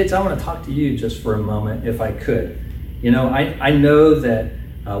 Now, kids, I want to talk to you just for a moment, if I could. I know that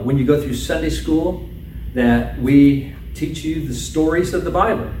when you go through Sunday school, that we teach you the stories of the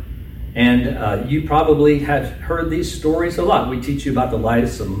Bible. And you probably have heard these stories a lot. We teach you about the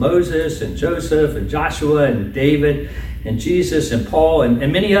lives of Moses and Joseph and Joshua and David and Jesus and Paul and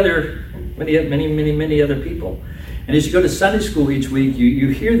many other people. And as you go to Sunday school each week, you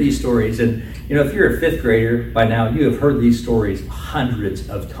hear these stories. And if you're a fifth grader by now, you have heard these stories hundreds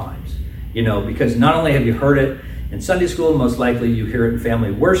of times. Because not only have you heard it in Sunday school, most likely you hear it in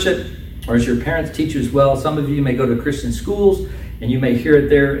family worship, or as your parents teach you as well. Some of you may go to Christian schools, and you may hear it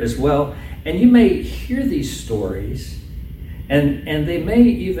there as well. And you may hear these stories, and they may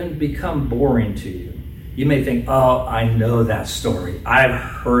even become boring to you. You may think, oh, I know that story. I've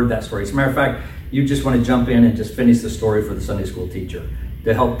heard that story. As a matter of fact, you just want to jump in and just finish the story for the Sunday school teacher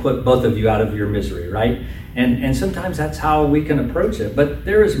to help put both of you out of your misery, right? And sometimes that's how we can approach it. But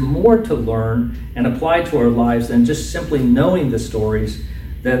there is more to learn and apply to our lives than just simply knowing the stories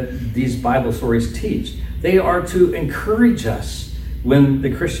that these Bible stories teach. They are to encourage us when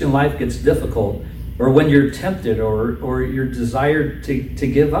the Christian life gets difficult, or when you're tempted, or you're desired to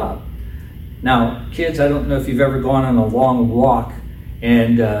give up. Now, kids, I don't know if you've ever gone on a long walk,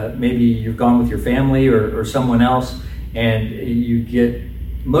 and maybe you've gone with your family or someone else, and you get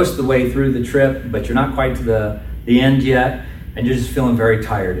most of the way through the trip, but you're not quite to the end yet, and you're just feeling very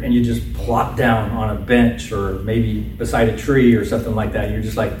tired, and you just plop down on a bench or maybe beside a tree or something like that. You're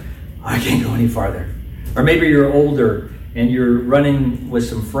just like, I can't go any farther. Or maybe you're older and you're running with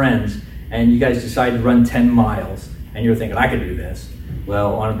some friends, and you guys decide to run 10 miles, and you're thinking, I can do this.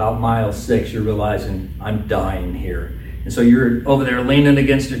 Well, on about mile 6, you're realizing, I'm dying here. And so you're over there leaning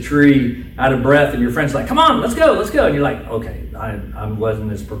against a tree, out of breath, and your friend's like, come on, let's go. And you're like, okay, I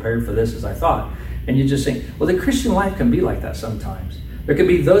wasn't as prepared for this as I thought. And you just think, well, the Christian life can be like that sometimes. There can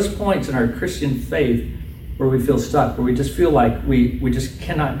be those points in our Christian faith where we feel stuck, where we just feel like we just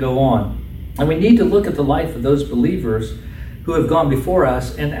cannot go on. And we need to look at the life of those believers who have gone before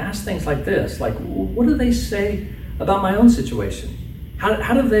us and ask things like this, like, what do they say about my own situation?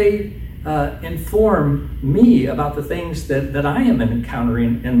 How do they inform me about the things that I am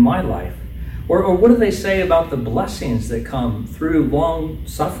encountering in my life? Or what do they say about the blessings that come through long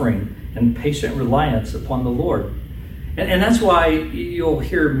suffering and patient reliance upon the Lord? And that's why you'll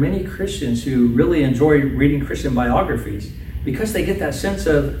hear many Christians who really enjoy reading Christian biographies, because they get that sense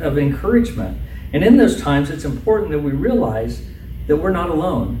of encouragement. And in those times, it's important that we realize that we're not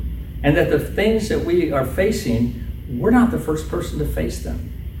alone, and that the things that we are facing, we're not the first person to face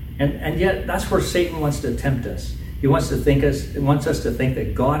them. And yet, that's where Satan wants to tempt us. He wants us to think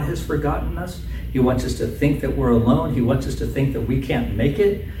that God has forgotten us. He wants us to think that we're alone. He wants us to think that we can't make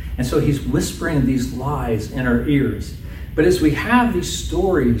it. And so he's whispering these lies in our ears. But as we have these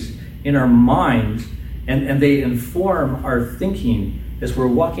stories in our minds, and they inform our thinking as we're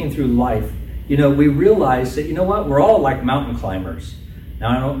walking through life, we realize that, we're all like mountain climbers.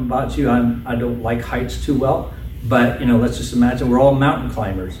 Now, I don't know about you, I don't like heights too well, but, let's just imagine we're all mountain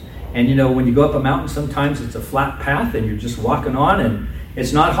climbers. And, when you go up a mountain, sometimes it's a flat path and you're just walking on and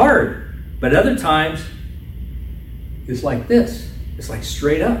it's not hard. But other times, it's like this. It's like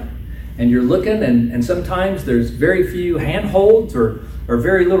straight up. And you're looking, and sometimes there's very few handholds or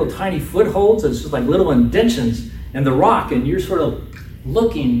very little tiny footholds. It's just like little indentions in the rock, and you're sort of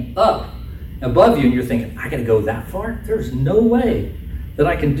looking up above you, and you're thinking, I gotta go that far? There's no way that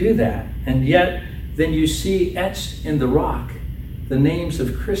I can do that. And yet, then you see etched in the rock the names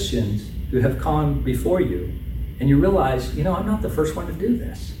of Christians who have gone before you. And you realize, I'm not the first one to do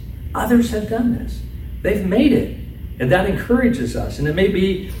this. Others have done this. They've made it. And that encourages us. And it may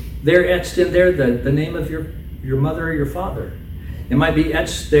be there etched in there the name of your mother or your father. It might be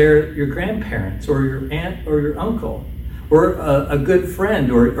etched there your grandparents or your aunt or your uncle, or a good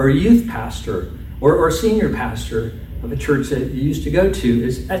friend or a youth pastor or senior pastor of a church that you used to go to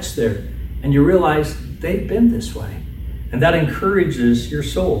is etched there. And you realize they've been this way. And that encourages your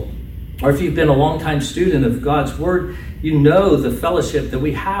soul. Or if you've been a longtime student of God's Word, you know the fellowship that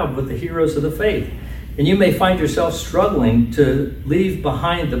we have with the heroes of the faith. And you may find yourself struggling to leave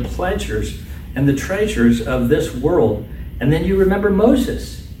behind the pleasures and the treasures of this world. And then you remember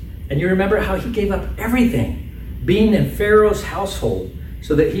Moses, and you remember how he gave up everything, being in Pharaoh's household,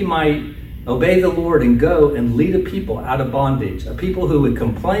 so that he might obey the Lord and go and lead a people out of bondage, a people who would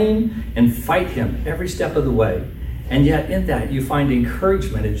complain and fight him every step of the way. And yet in that you find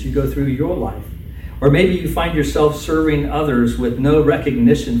encouragement as you go through your life. Or maybe you find yourself serving others with no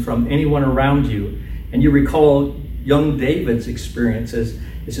recognition from anyone around you. And you recall young David's experience as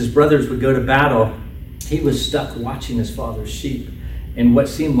his brothers would go to battle. He was stuck watching his father's sheep in what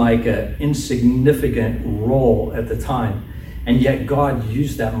seemed like an insignificant role at the time. And yet God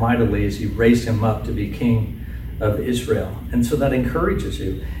used that mightily as he raised him up to be king of Israel. And so that encourages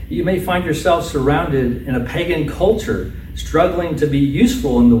you. You may find yourself surrounded in a pagan culture, struggling to be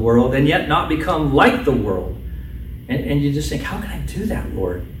useful in the world and yet not become like the world. And you just think, how can I do that,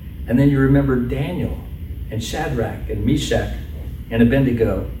 Lord? And then you remember Daniel and Shadrach and Meshach and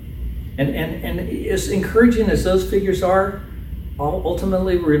Abednego. And as encouraging as those figures are,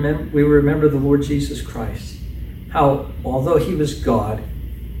 ultimately we remember the Lord Jesus Christ. How, although he was God,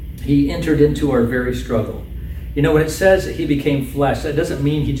 he entered into our very struggle. When it says that he became flesh, that doesn't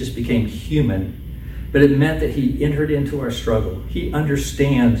mean he just became human, but it meant that he entered into our struggle. He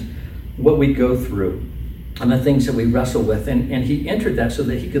understands what we go through and the things that we wrestle with. And he entered that so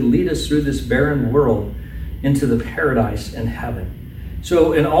that he could lead us through this barren world into the paradise and heaven.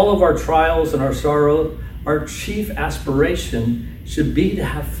 So in all of our trials and our sorrow, our chief aspiration should be to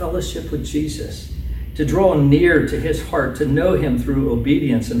have fellowship with Jesus, to draw near to his heart, to know him through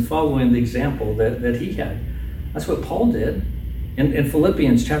obedience and following the example that he had. That's what Paul did. In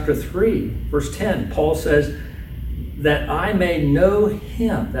Philippians chapter 3, verse 10, Paul says, that I may know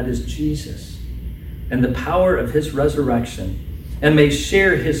him, that is Jesus, and the power of his resurrection, and may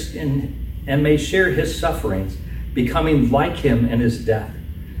share his sufferings, becoming like him in his death,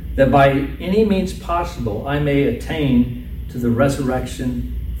 that by any means possible I may attain to the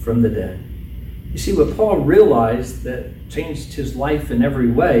resurrection from the dead. You see, what Paul realized that changed his life in every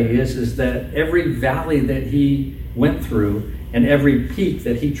way is that every valley that he went through and every peak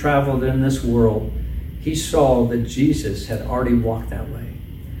that he traveled in this world, he saw that Jesus had already walked that way.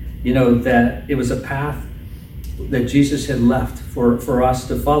 That it was a path that Jesus had left for us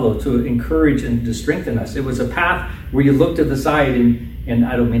to follow, to encourage and to strengthen us. It was a path where you look to the side and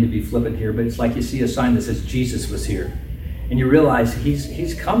I don't mean to be flippant here, but it's like you see a sign that says Jesus was here. And you realize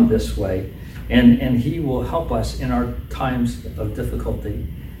he's come this way. and he will help us in our times of difficulty.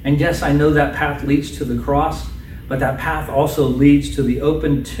 And yes, I know that path leads to the cross, but that path also leads to the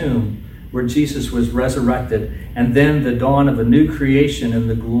open tomb where Jesus was resurrected, and then the dawn of a new creation in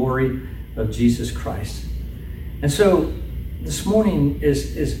the glory of Jesus Christ. And so this morning,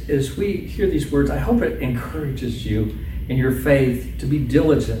 as we hear these words, I hope it encourages you in your faith to be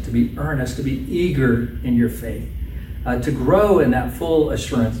diligent, to be earnest, to be eager in your faith, to grow in that full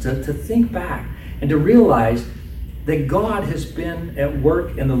assurance, to think back and to realize that God has been at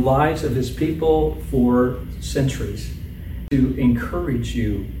work in the lives of his people for centuries, to encourage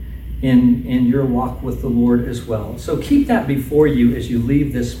you in your walk with the Lord as well. So keep that before you as you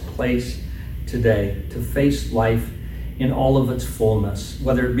leave this place today, to face life in all of its fullness,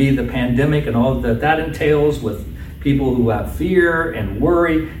 whether it be the pandemic and all that entails with people who have fear and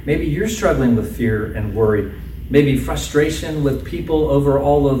worry. Maybe you're struggling with fear and worry. Maybe frustration with people over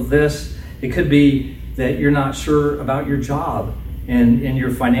all of this. It could be that you're not sure about your job and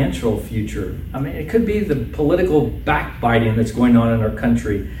your financial future. I mean, it could be the political backbiting that's going on in our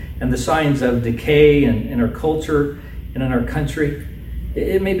country and the signs of decay in our culture and in our country.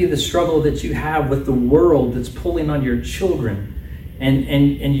 It may be the struggle that you have with the world that's pulling on your children,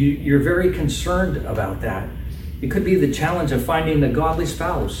 and you're very concerned about that. It could be the challenge of finding a godly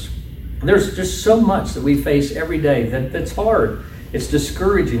spouse. There's just so much that we face every day that's hard. It's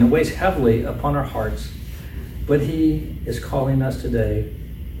discouraging. It weighs heavily upon our hearts. But he is calling us today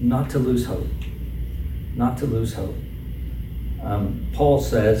not to lose hope. Not to lose hope. Paul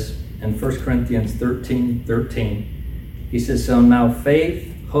says in 1 Corinthians 13:13, he says, so now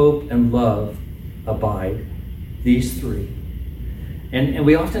faith, hope, and love abide, these three. And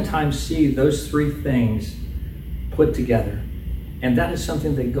we oftentimes see those three things put together. And that is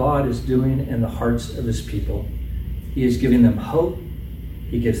something that God is doing in the hearts of his people. He is giving them hope,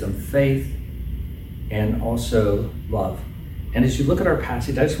 he gives them faith, and also love. And as you look at our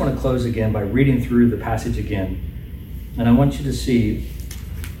passage, I just want to close again by reading through the passage again. And I want you to see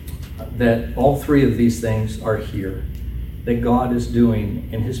that all three of these things are here, that God is doing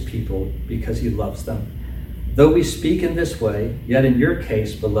in his people because he loves them. Though we speak in this way, yet in your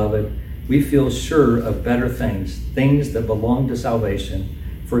case, beloved, we feel sure of better things, things that belong to salvation.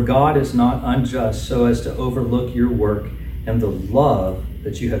 For God is not unjust so as to overlook your work and the love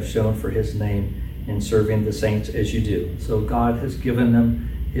that you have shown for his name in serving the saints as you do. So God has given them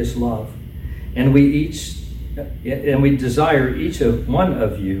his love. And we desire each of one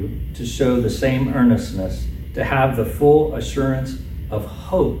of you to show the same earnestness, to have the full assurance of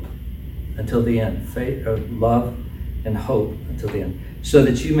hope until the end, faith, love and hope until the end, so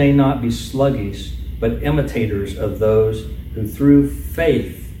that you may not be sluggish, but imitators of those who through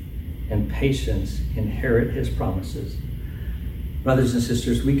faith and patience inherit his promises. Brothers and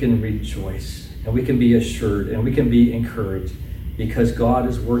sisters, we can rejoice and we can be assured and we can be encouraged because God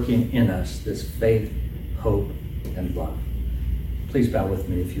is working in us this faith, hope, and love. Please bow with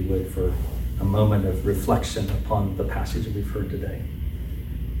me, if you would, for a moment of reflection upon the passage that we've heard today.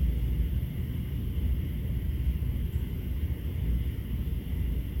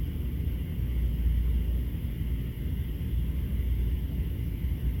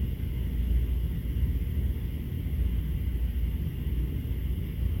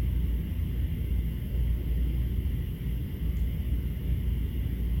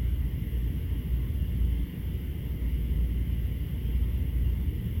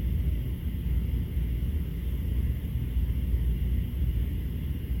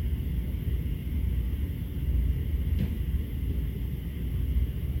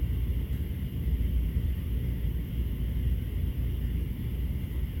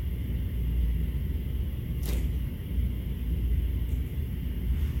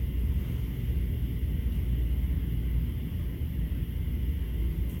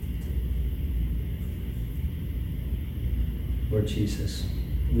 Lord Jesus,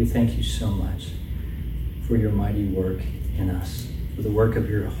 we thank you so much for your mighty work in us, for the work of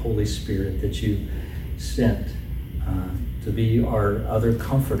your Holy Spirit that you sent to be our other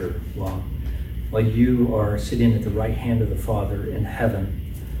comforter while you are sitting at the right hand of the Father in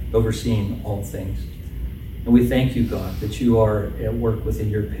heaven, overseeing all things. And we thank you, God, that you are at work within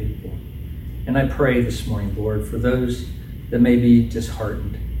your people. And I pray this morning, Lord, for those that may be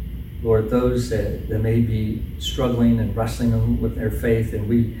disheartened, Lord, those that may be struggling and wrestling with their faith, and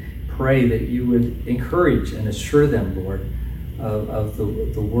we pray that you would encourage and assure them, Lord, of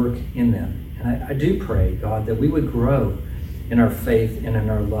the work in them. And I do pray, God, that we would grow in our faith and in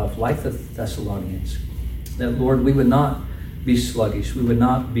our love, like the Thessalonians. That, Lord, we would not be sluggish, we would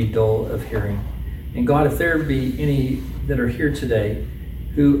not be dull of hearing. And God, if there be any that are here today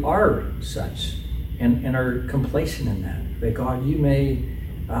who are such and are complacent in that. That God, you may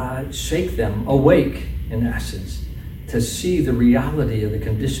shake them awake, in essence, to see the reality of the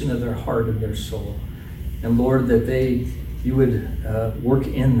condition of their heart and their soul. And Lord, that you would work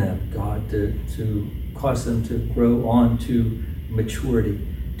in them, God, to cause them to grow on to maturity,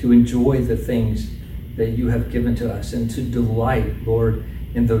 to enjoy the things that you have given to us, and to delight, Lord,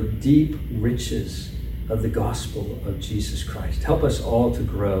 in the deep riches of the gospel of Jesus Christ. Help us all to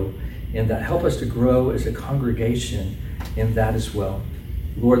grow in that. Help us to grow as a congregation in that as well.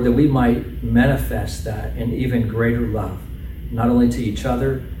 Lord, that we might manifest that in even greater love, not only to each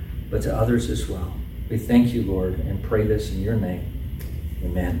other, but to others as well. We thank you, Lord, and pray this in your name.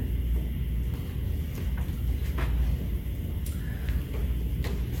 Amen.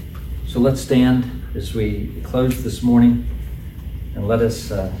 So let's stand as we close this morning, and let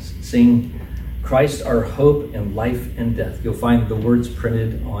us sing Christ our hope in life and death. You'll find the words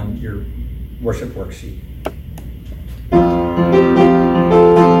printed on your worship worksheet.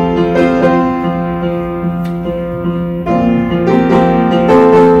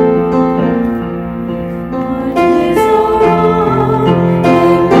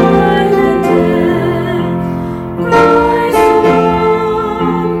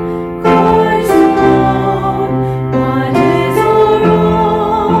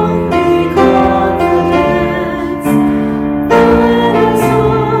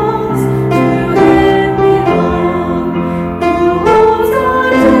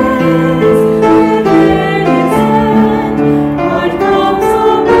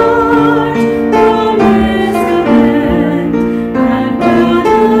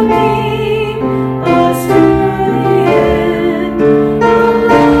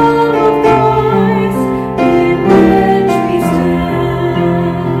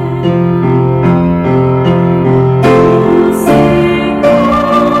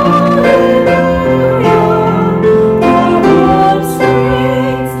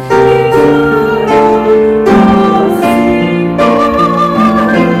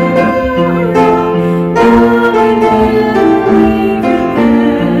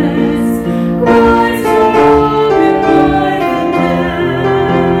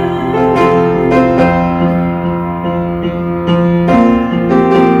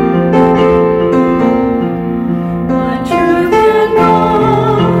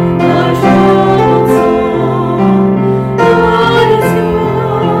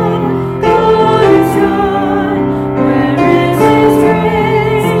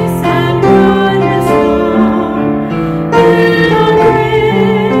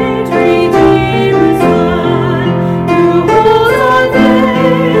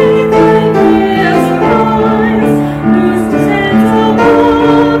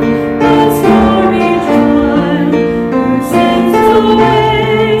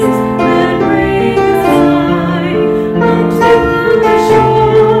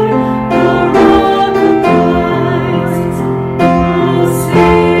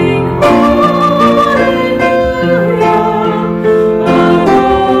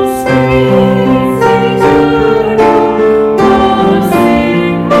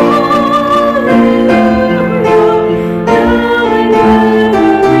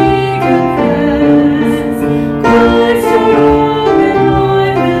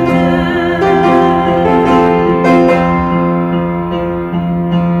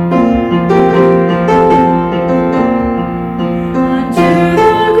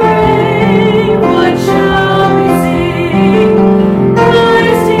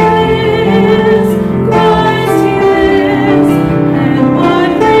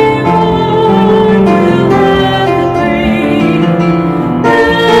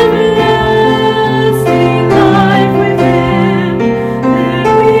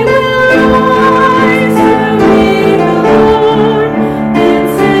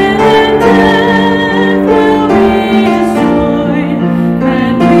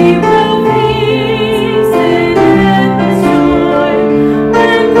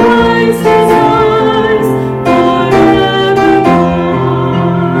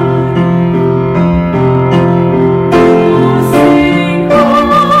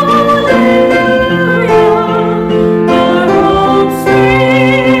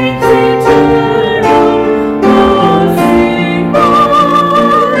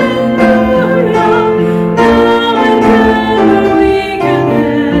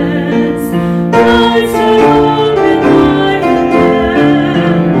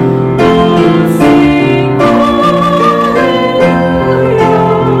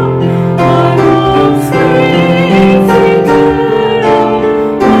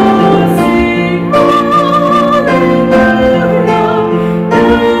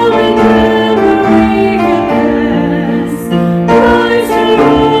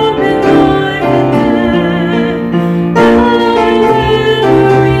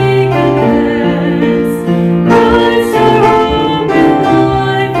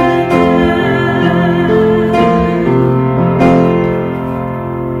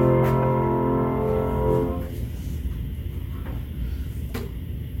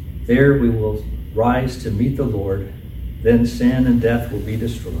 There we will rise to meet the Lord. Then sin and death will be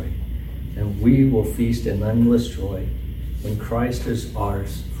destroyed, and we will feast in endless joy when Christ is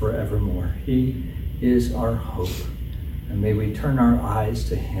ours forevermore. He is our hope, and may we turn our eyes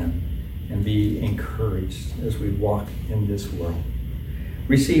to him and be encouraged as we walk in this world.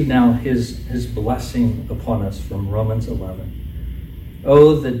 Receive now his blessing upon us from Romans 11.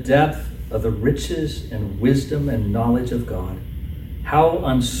 Oh, the depth of the riches and wisdom and knowledge of God. How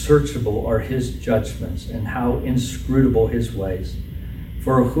unsearchable are his judgments and how inscrutable his ways.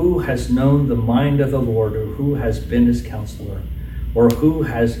 For who has known the mind of the Lord, or who has been his counselor, or who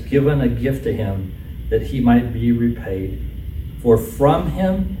has given a gift to him that he might be repaid? For from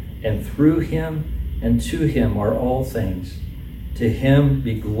him and through him and to him are all things. To him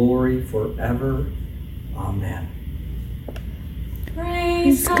be glory forever. Amen.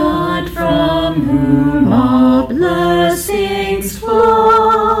 Praise God, from whom all blessings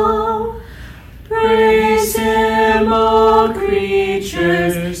flow. Praise him, all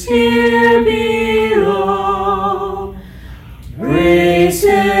creatures here below. Praise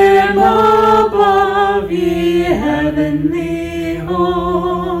him above, ye heavenly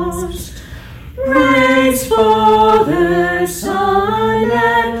host. Praise Father, Son,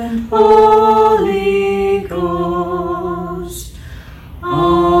 and Holy